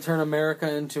just going to turn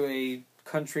America into a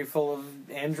country full of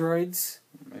androids?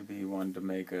 Maybe he wanted to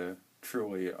make a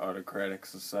truly autocratic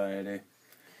society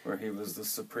where he was the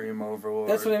supreme overlord.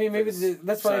 That's what I mean. Maybe this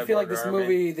that's why I feel like cyborg this army.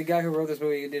 movie, the guy who wrote this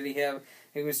movie,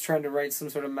 he was trying to write some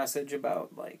sort of message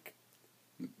about, like,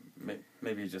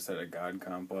 Maybe he just had a god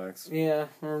complex. yeah,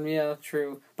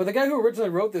 true. But the guy who originally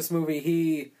wrote this movie,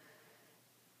 he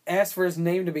asked for his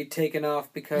name to be taken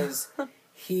off because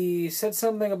he said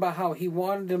something about how he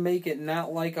wanted to make it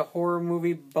not like a horror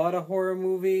movie, but a horror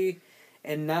movie,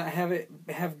 and not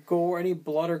have gore, any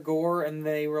blood or gore. And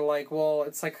they were like, well,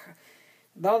 it's like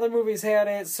the other movies had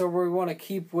it, so we want to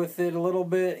keep with it a little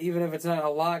bit, even if it's not a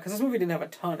lot, because this movie didn't have a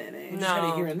ton in it. It just had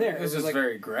it here and there. It was just like,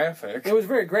 very graphic. it was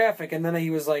very graphic, and then he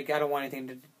was like, I don't want anything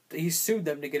to... He sued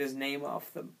them to get his name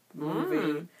off the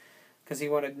movie, because he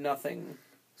wanted nothing...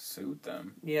 Suit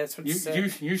them. Yeah, that's what it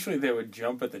said. Usually they would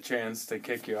jump at the chance to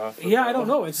kick you off. Yeah, I don't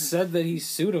know. It said that he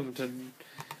sued him to...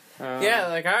 Yeah,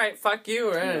 like, alright, fuck you,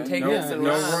 we're gonna take no, this and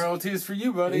no run. royalties for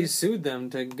you, buddy. He sued them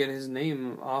to get his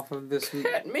name off of this...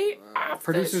 Get me off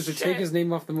producers this to take shit. his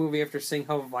name off the movie after seeing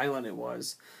how violent it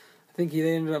was. I think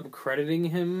they ended up crediting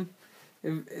him,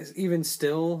 even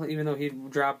still, even though he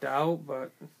dropped out,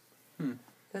 but...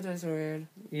 That is weird.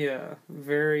 Yeah,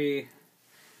 very...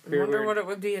 I very wonder weird. what it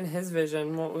would be in his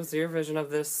vision. What was your vision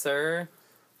of this, sir?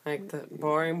 Like, the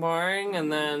boring,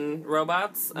 and then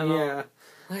robots? I don't, Yeah.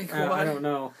 Like, what? I don't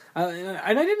know. And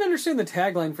I didn't understand the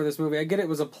tagline for this movie. I get it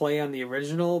was a play on the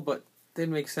original, but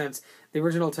didn't make sense. The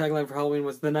original tagline for Halloween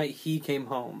was "The Night He Came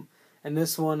Home," and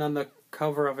this one on the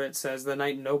cover of it says "The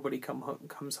Night Nobody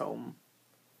Comes Home."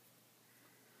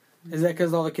 Is that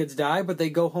because all the kids die, but they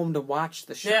go home to watch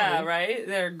the show? Yeah, right?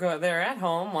 They're at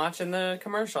home watching the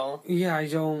commercial. Yeah, I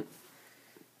don't.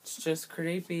 It's just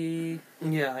creepy,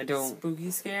 Yeah, I don't. spooky,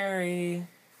 scary.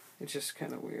 It's just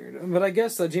kind of weird. But I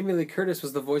guess Jamie Lee Curtis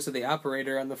was the voice of the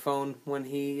operator on the phone when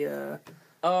he Oh,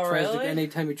 tries really? to.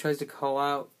 Anytime he tries to call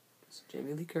out, it's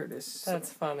Jamie Lee Curtis. So.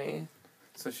 That's funny.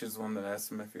 So she's the one that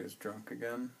asked him if he was drunk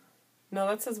again. No,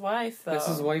 that's his wife, though. That's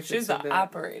his wife that She's the said that.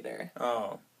 operator.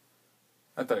 Oh,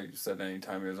 I thought you said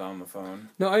anytime he was on the phone.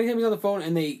 No, anytime he's on the phone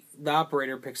and the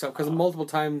operator picks up, because multiple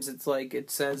times it's like, it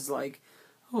says like,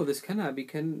 oh, this cannot be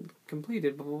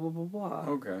completed, blah, blah, blah, blah,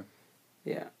 blah. Okay.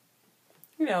 Yeah.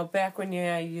 You know, back when you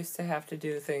used to have to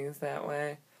do things that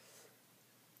way.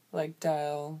 Like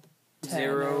dial 10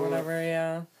 0 or whatever,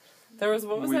 yeah. There was,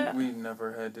 what was that? We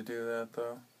never had to do that,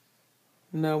 though.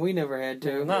 No, we never had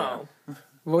to. No.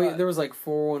 Well, But- there was like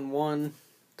 411.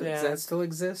 Does Yeah. that still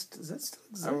exist? Does that still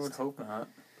exist? I would hope not.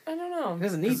 I don't know. It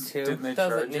doesn't need to. Didn't they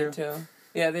Doesn't charge you? need to.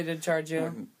 Yeah, they did charge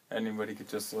you. Anybody could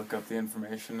just look up the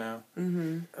information now.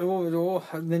 Then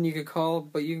you could call,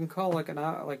 but you can call like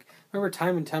remember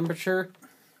time and temperature?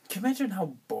 Can you imagine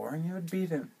how boring it would be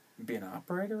to be an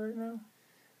operator right now?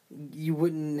 You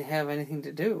wouldn't have anything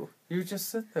to do. You would just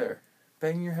sit there,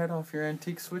 bang your head off your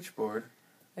antique switchboard.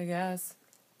 I guess.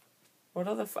 What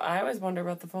are I always wonder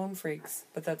about the phone freaks,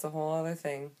 but that's a whole other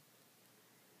thing.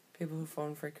 People who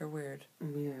phone freak are weird.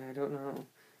 Yeah, I don't know.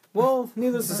 Well,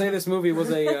 needless to say, this movie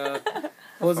was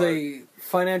a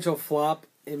financial flop.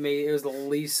 It was the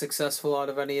least successful out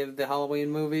of any of the Halloween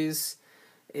movies.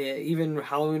 Even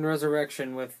Halloween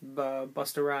Resurrection with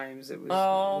Busta Rhymes, it was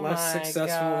less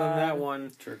successful than that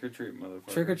one. Trick or treat,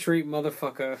 motherfucker. Trick or treat,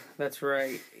 motherfucker. That's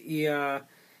right. Yeah,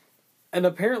 and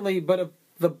apparently,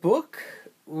 the book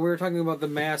we're talking about, the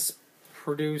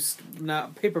mass-produced,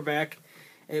 not paperback.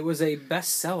 It was a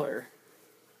bestseller.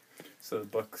 So the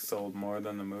book sold more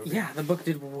than the movie? Yeah, the book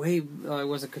did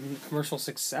was a commercial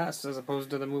success as opposed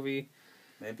to the movie.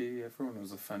 Maybe everyone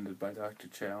was offended by Dr.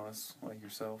 Chalice, like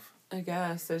yourself. I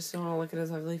guess. I just don't want to look at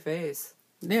his ugly face.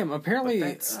 Damn, apparently... But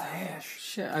that stash.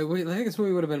 Shit, I think this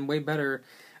movie would have been way better.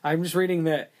 I'm just reading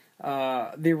that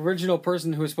the original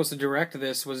person who was supposed to direct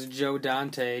this was Joe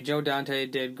Dante. Joe Dante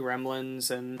did Gremlins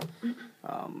and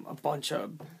a bunch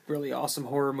of really awesome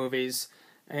horror movies.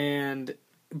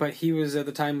 But he was at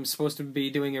the time supposed to be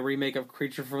doing a remake of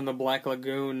Creature from the Black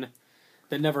Lagoon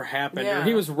that never happened. Yeah. Or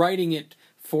he was writing it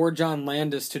for John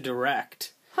Landis to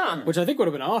direct. Huh. Which I think would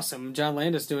have been awesome. John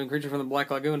Landis doing Creature from the Black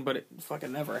Lagoon, but it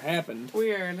fucking never happened.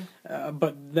 Weird.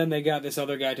 But then they got this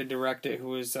other guy to direct it who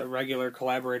was a regular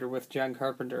collaborator with John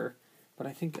Carpenter. But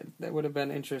I think that would have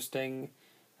been interesting.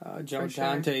 Joe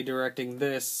Dante directing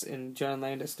this and John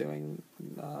Landis doing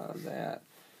that.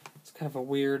 It's kind of a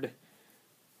weird...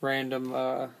 random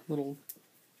little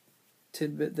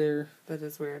tidbit there. That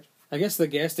is weird. I guess the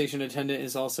gas station attendant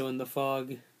is also in The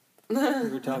Fog. We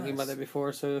were talking about that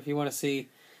before, so if you want to see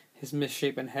his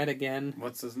misshapen head again...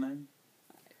 What's his name?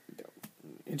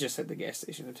 It just said the gas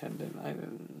station attendant.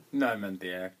 No, I meant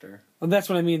the actor. Well, that's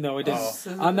what I mean, though. It does.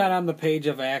 Oh. I'm not on the page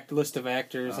of list of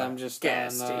actors. I'm just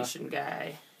Gas on... station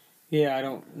guy. Yeah, I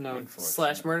don't know.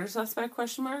 / murder suspect,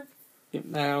 question mark? I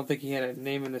don't think he had a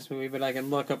name in this movie, but I can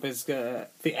look up his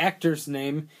the actor's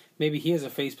name. Maybe he has a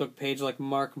Facebook page like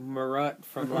Mark Marutt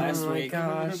from last week. Oh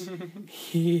my gosh.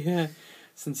 Yeah,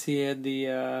 since he had the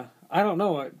I don't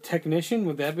know, a technician,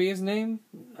 would that be his name?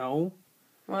 No.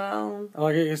 Well,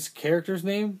 Like his character's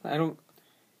name?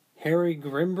 Harry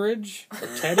Grimbridge? Or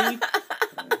Teddy?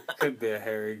 Could be a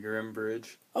Harry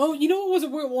Grimbridge. Oh, you know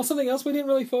what was something else we didn't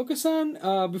really focus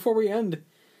on before we end?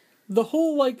 The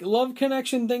whole, love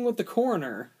connection thing with the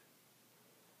coroner.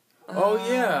 Oh,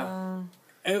 yeah.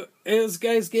 It is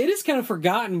kind of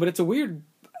forgotten, but it's a weird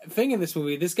thing in this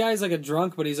movie. This guy's like a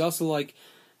drunk, but he's also like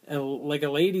a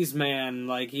ladies' man.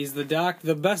 Like, he's the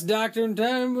best doctor in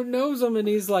town who knows him, and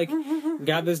he's like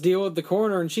got this deal with the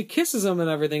coroner, and she kisses him and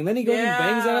everything. Then he goes and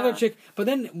bangs another chick, but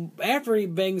then after he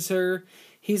bangs her,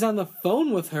 he's on the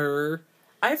phone with her.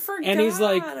 I forgot And he's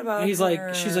like, about she's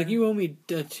her. like, you owe me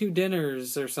 2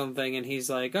 dinners or something. And he's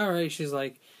like, all right. She's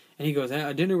like, and he goes,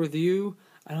 a dinner with you?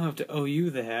 I don't have to owe you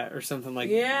that or something like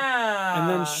that. Yeah. And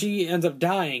then she ends up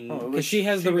dying because she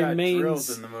has the remains. Drilled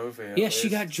in the movie. Yeah, she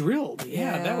got drilled.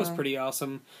 Yeah, that was pretty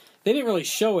awesome. They didn't really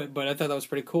show it, but I thought that was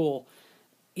pretty cool.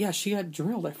 Yeah, she got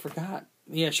drilled. I forgot.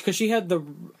 Yeah, because she had because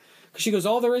she goes,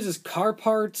 all there is car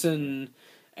parts and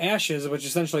ashes, which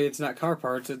essentially it's not car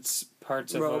parts, it's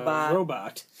parts of a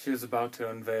robot. She was about to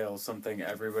unveil something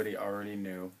everybody already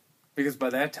knew. Because by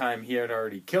that time, he had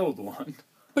already killed one.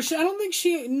 But I don't think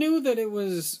she knew that it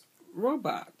was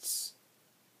robots.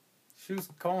 She was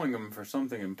calling them for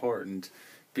something important.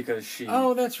 Because she...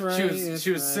 Oh, that's right.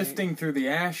 She was sifting through the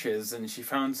ashes, and she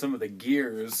found some of the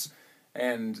gears,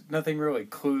 and nothing really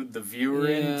clued the viewer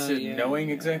into knowing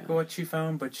exactly what she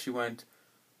found, but she went,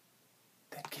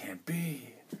 that can't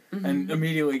be. Mm-hmm. And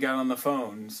immediately got on the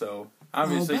phone, so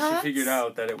obviously she figured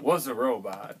out that it was a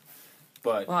robot.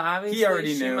 But obviously he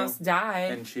already she knew, must die.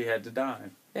 And she had to die.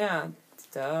 Yeah,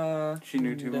 duh. She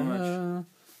knew too much.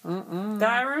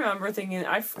 I remember thinking,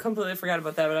 I completely forgot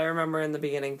about that, but I remember in the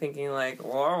beginning thinking, like,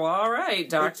 well, all right,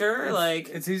 doctor,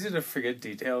 it's easy to forget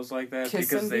details like that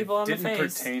kissing because they people on the didn't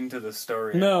face. pertain to the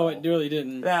story. No, it really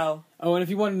didn't. No. Oh, and if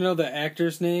you want to know the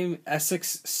actor's name,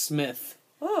 Essex Smith.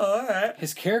 Oh, all right.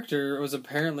 His character was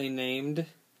apparently named...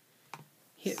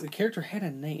 the character had a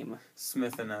name.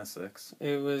 Smith and Essex.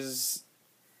 It was...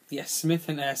 Yeah, Smith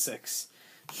and Essex.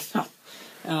 I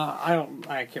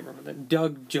can't remember that.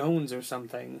 Doug Jones or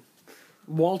something.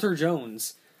 Walter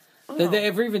Jones. Oh. Did they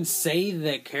ever even say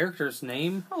the character's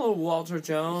name? Hello, Walter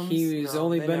Jones. He's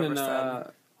only been in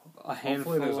a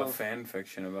handful Hopefully, there's a of fan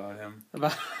fiction about him.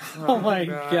 about. Oh my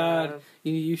god!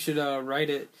 You should write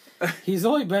it. He's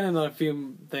only been in a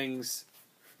few things.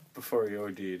 Before he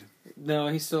OD'd. No,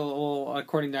 he's still. Well,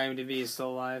 according to IMDb, he's still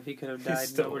alive. He could have died. He's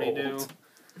still Nobody old. knew.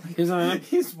 He's on.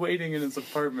 He's waiting in his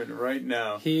apartment right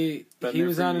now. He Been he there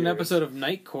was for on an years. episode of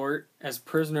Night Court as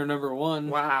prisoner number 1.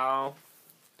 Wow.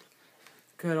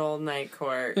 Good old Night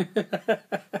Court.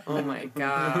 Oh my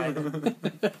god.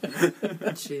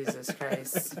 Jesus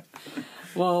Christ.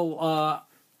 Well,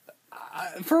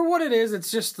 for what it is,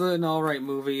 it's just an alright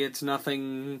movie. It's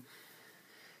nothing.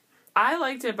 I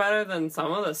liked it better than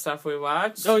some of the stuff we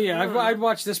watched. Oh yeah, I'd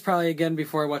watch this probably again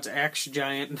before I watch Axe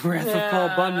Giant, Wrath of Paul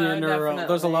Yeah, Bunyan, or definitely.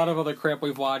 there's a lot of other crap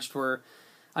we've watched where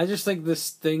I just think the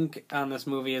stink on this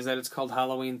movie is that it's called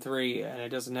Halloween 3 and it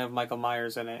doesn't have Michael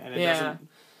Myers in it, and it doesn't.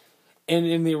 And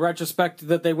in the retrospect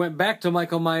that they went back to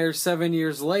Michael Myers 7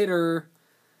 years later,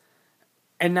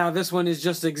 and now this one is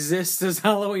just exists as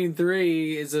Halloween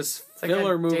 3 is this It's like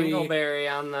filler a movie,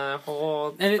 dingleberry on the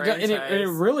whole and franchise. it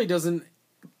really doesn't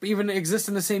even exist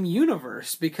in the same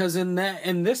universe, because in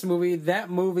this movie, that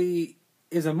movie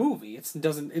is a movie. It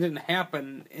didn't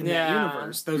happen in that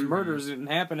universe. Those murders didn't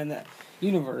happen in that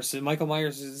universe. And Michael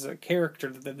Myers is a character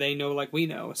that they know like we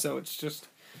know. So it just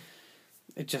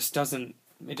doesn't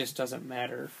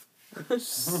matter.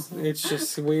 It's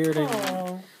just weird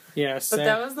and yeah, But sad.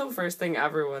 that was the first thing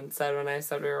everyone said when I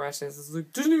said we were watching this. It's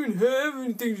like, doesn't even have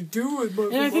anything to do with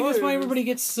Michael And I think that's why Myers. everybody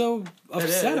gets so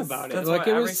upset is. about it. That's Like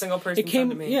what every single person it came,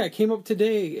 said to me. yeah, it came up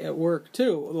today at work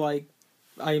too. Like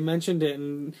I mentioned it,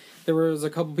 and there was a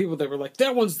couple people that were like,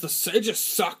 "That one's it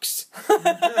just sucks."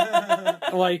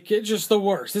 Like it's just the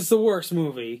worst. It's the worst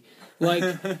movie.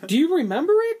 Like, do you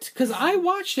remember it? Because I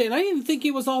watched it and I didn't think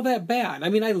it was all that bad. I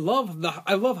mean, I love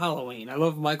Halloween. I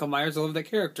love Michael Myers. I love that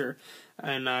character,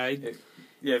 and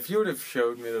Yeah, if you would have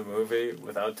showed me the movie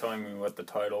without telling me what the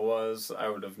title was, I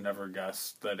would have never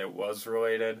guessed that it was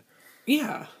related.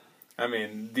 yeah. I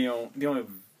mean, the only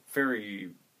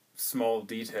very small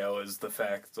detail is the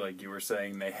fact, like you were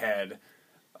saying, they had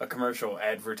a commercial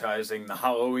advertising the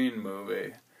Halloween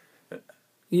movie.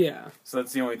 Yeah. So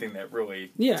that's the only thing that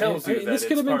really Yeah, tells you that this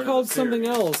could it's have been part of called the something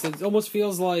series. else. It almost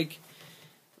feels like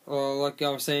I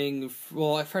was saying,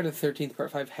 well, Friday the 13th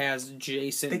Part 5 has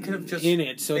Jason They could have just in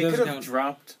it, so it they could doesn't have count.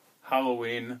 dropped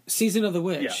Halloween. Season of the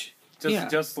Witch.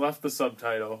 Just left the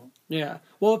subtitle. Yeah.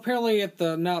 Well, apparently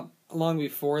not long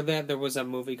before that, there was a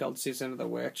movie called Season of the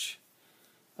Witch.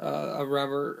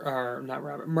 Martin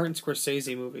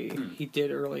Scorsese movie he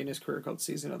did early in his career called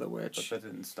Season of the But Witch. that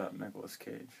didn't stop Nicolas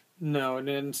Cage. No, it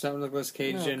didn't stop Nicolas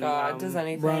Cage Oh, and God, does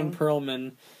anything? Ron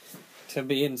Perlman to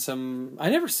be in some... I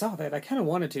never saw that. I kind of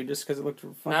wanted to just because it looked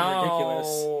fucking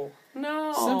ridiculous.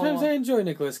 No. Sometimes I enjoy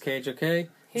Nicolas Cage, okay?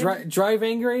 He- Drive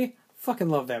Angry? Fucking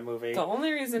love that movie. The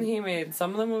only reason he made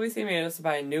some of the movies he made was to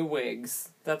buy new wigs.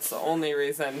 That's the only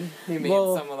reason he made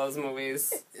Well- some of those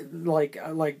movies. Like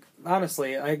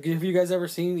honestly, have you guys ever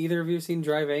seen, either of you seen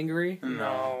Drive Angry?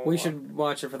 No. We should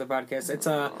watch it for the podcast.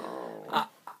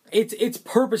 It's it's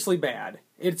purposely bad.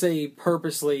 It's a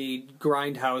purposely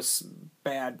grindhouse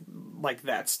bad, like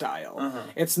that style. Uh-huh.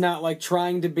 It's not like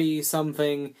trying to be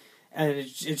something and it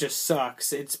just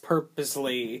sucks. It's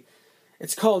purposely...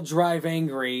 It's called Drive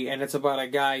Angry, and it's about a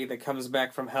guy that comes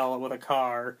back from hell with a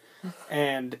car,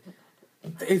 and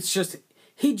it's just...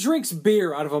 He drinks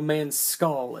beer out of a man's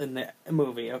skull in the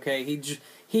movie, okay?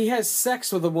 He has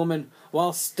sex with a woman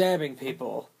while stabbing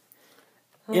people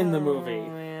in the movie. Oh,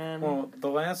 man. Well, the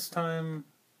last time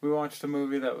we watched a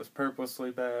movie that was purposely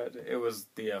bad, it was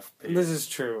the FP. This is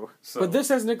true. So- But this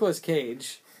has Nicolas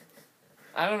Cage.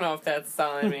 I don't know if that's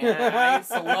telling me. I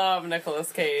used to love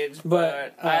Nicolas Cage,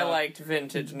 but I liked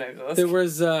vintage Nicolas There Cage.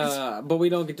 was, but we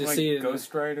don't get to like see it.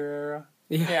 Ghost Rider era.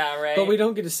 Yeah, right? But we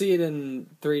don't get to see it in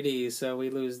 3D, so we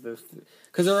lose the...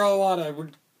 Because there are a lot of...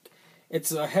 It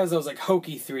has those, like,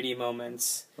 hokey 3D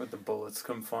moments. With the bullets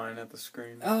come flying at the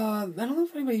screen. I don't know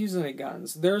if anybody uses any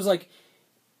guns. There's, like...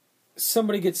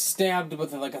 Somebody gets stabbed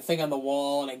with, like, a thing on the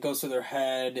wall, and it goes through their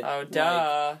head. Oh,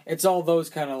 duh. Like, it's all those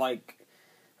kind of, like...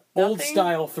 Nothing?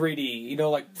 Old-style 3D. You know,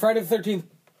 like, Friday the 13th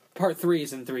Part 3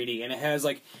 is in 3D, and it has,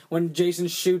 like... When Jason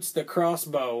shoots the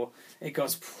crossbow, it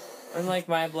goes... And like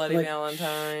My Bloody Like,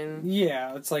 Valentine.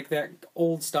 Yeah, it's like that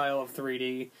old style of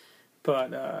 3D.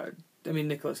 But, I mean,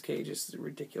 Nicolas Cage is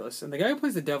ridiculous. And the guy who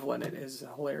plays the devil in it is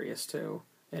hilarious, too.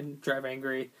 And Drive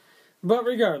Angry. But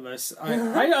regardless, I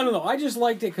don't know. I just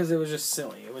liked it because it was just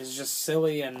silly. It was just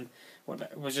silly and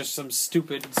it was just some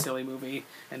stupid, silly movie.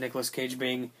 And Nicolas Cage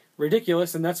being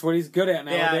ridiculous, and that's what he's good at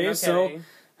nowadays. Yeah, no So, kidding.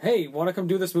 hey, want to come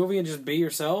do this movie and just be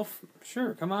yourself?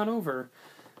 Sure, come on over.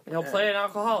 He'll play an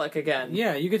alcoholic again.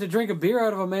 Yeah, you get to drink a beer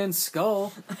out of a man's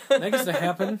skull. That gets to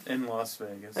happen. In Las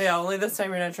Vegas. Yeah, only this time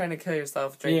you're not trying to kill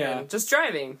yourself drinking. Yeah. Just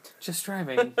driving. Just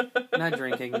driving, not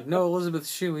drinking. No Elizabeth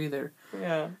Shue either.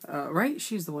 Yeah. Right?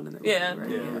 She's the one in that movie, Yeah. right?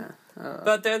 Yeah.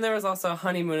 But then there was also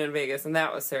Honeymoon in Vegas, and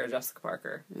that was Sarah Jessica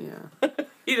Parker. Yeah.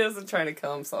 He doesn't try to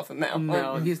kill himself in that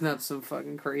No, one. he's not some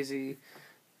fucking crazy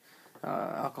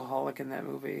alcoholic in that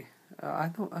movie.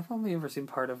 I've only ever seen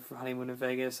part of Honeymoon in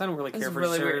Vegas. I don't really care for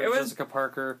really Sarah weird. Jessica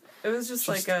Parker. It was just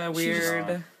She's- like a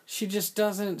weird... She just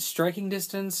doesn't. Striking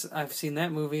Distance. I've seen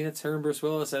that movie. That's her and Bruce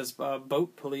Willis as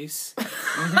boat police.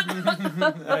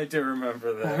 I do remember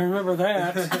I that. remember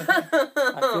that.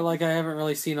 I feel like I haven't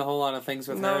really seen a whole lot of things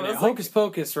with No, her in it it. was Hocus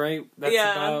Pocus, right? That's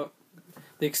Yeah. about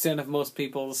the extent of most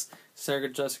people's Sarah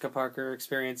Jessica Parker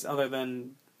experience, other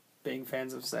than being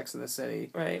fans of Sex and the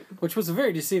City, Right. which was a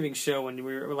very deceiving show when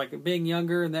we were like being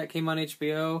younger, and that came on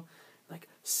HBO. Like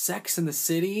Sex and the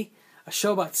City, a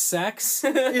show about sex,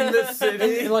 In the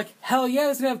city. and like hell yeah,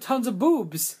 it's gonna have tons of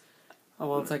boobs. Oh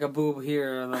well, it's like a boob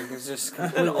here, and like it's just An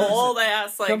completely, old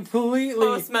ass, like, completely.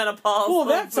 post-menopause. Well,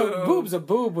 that's boob. a boob's a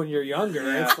boob when you're younger.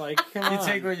 Yeah. It's like come You on.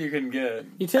 take what you can get.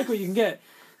 You take what you can get.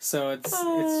 So it's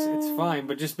fine,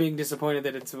 but just being disappointed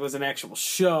that it was an actual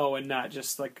show and not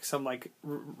just like some like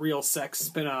real sex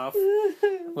spin-off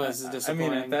was I disappointing.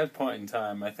 mean, at that point in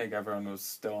time, I think everyone was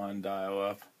still on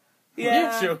dial-up. When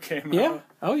Yeah. the show came yeah. out.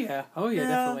 Oh yeah. Yeah.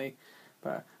 Definitely.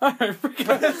 But alright, we're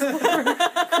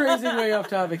crazy way off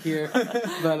topic here.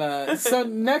 But so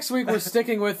next week we're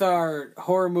sticking with our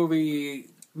horror movie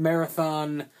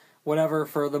marathon, whatever,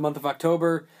 for the month of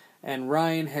October, and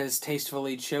Ryan has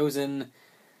tastefully chosen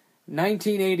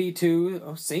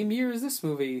 1982, same year as this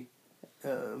movie,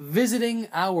 Visiting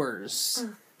Hours.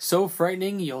 So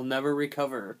frightening you'll never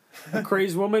recover. A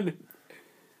crazed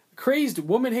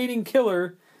woman-hating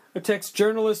killer attacks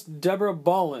journalist Deborah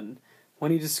Ballin.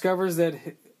 When he discovers that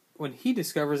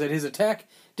his attack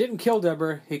didn't kill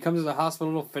Deborah, he comes to the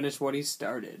hospital to finish what he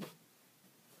started.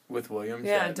 With William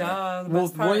Yeah, Shatner. duh. The Well,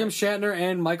 best part. William Shatner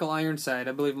and Michael Ironside.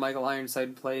 I believe Michael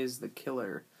Ironside plays the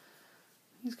killer.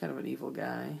 He's kind of an evil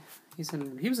guy. He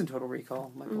was in Total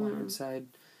Recall, Michael Ironside.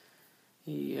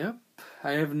 Yep.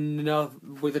 I have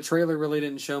with the trailer really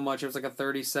didn't show much. It was like a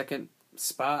 30-second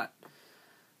spot.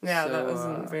 Yeah, So, that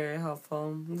wasn't very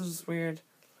helpful. It was just weird.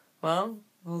 Well,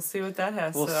 we'll see what that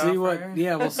has We'll to see offer.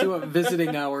 we'll see what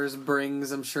Visiting Hours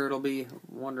brings. I'm sure it'll be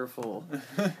wonderful.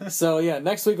 So yeah,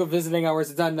 next week with Visiting Hours.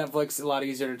 It's on Netflix. A lot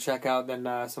easier to check out than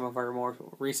some of our more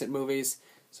recent movies.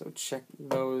 So check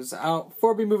those out.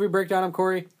 4B Movie Breakdown. I'm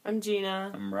Corey. I'm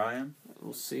Gina. I'm Ryan.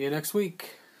 We'll see you next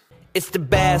week. It's the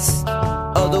best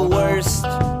of the worst.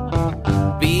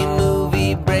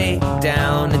 B-movie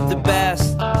breakdown at the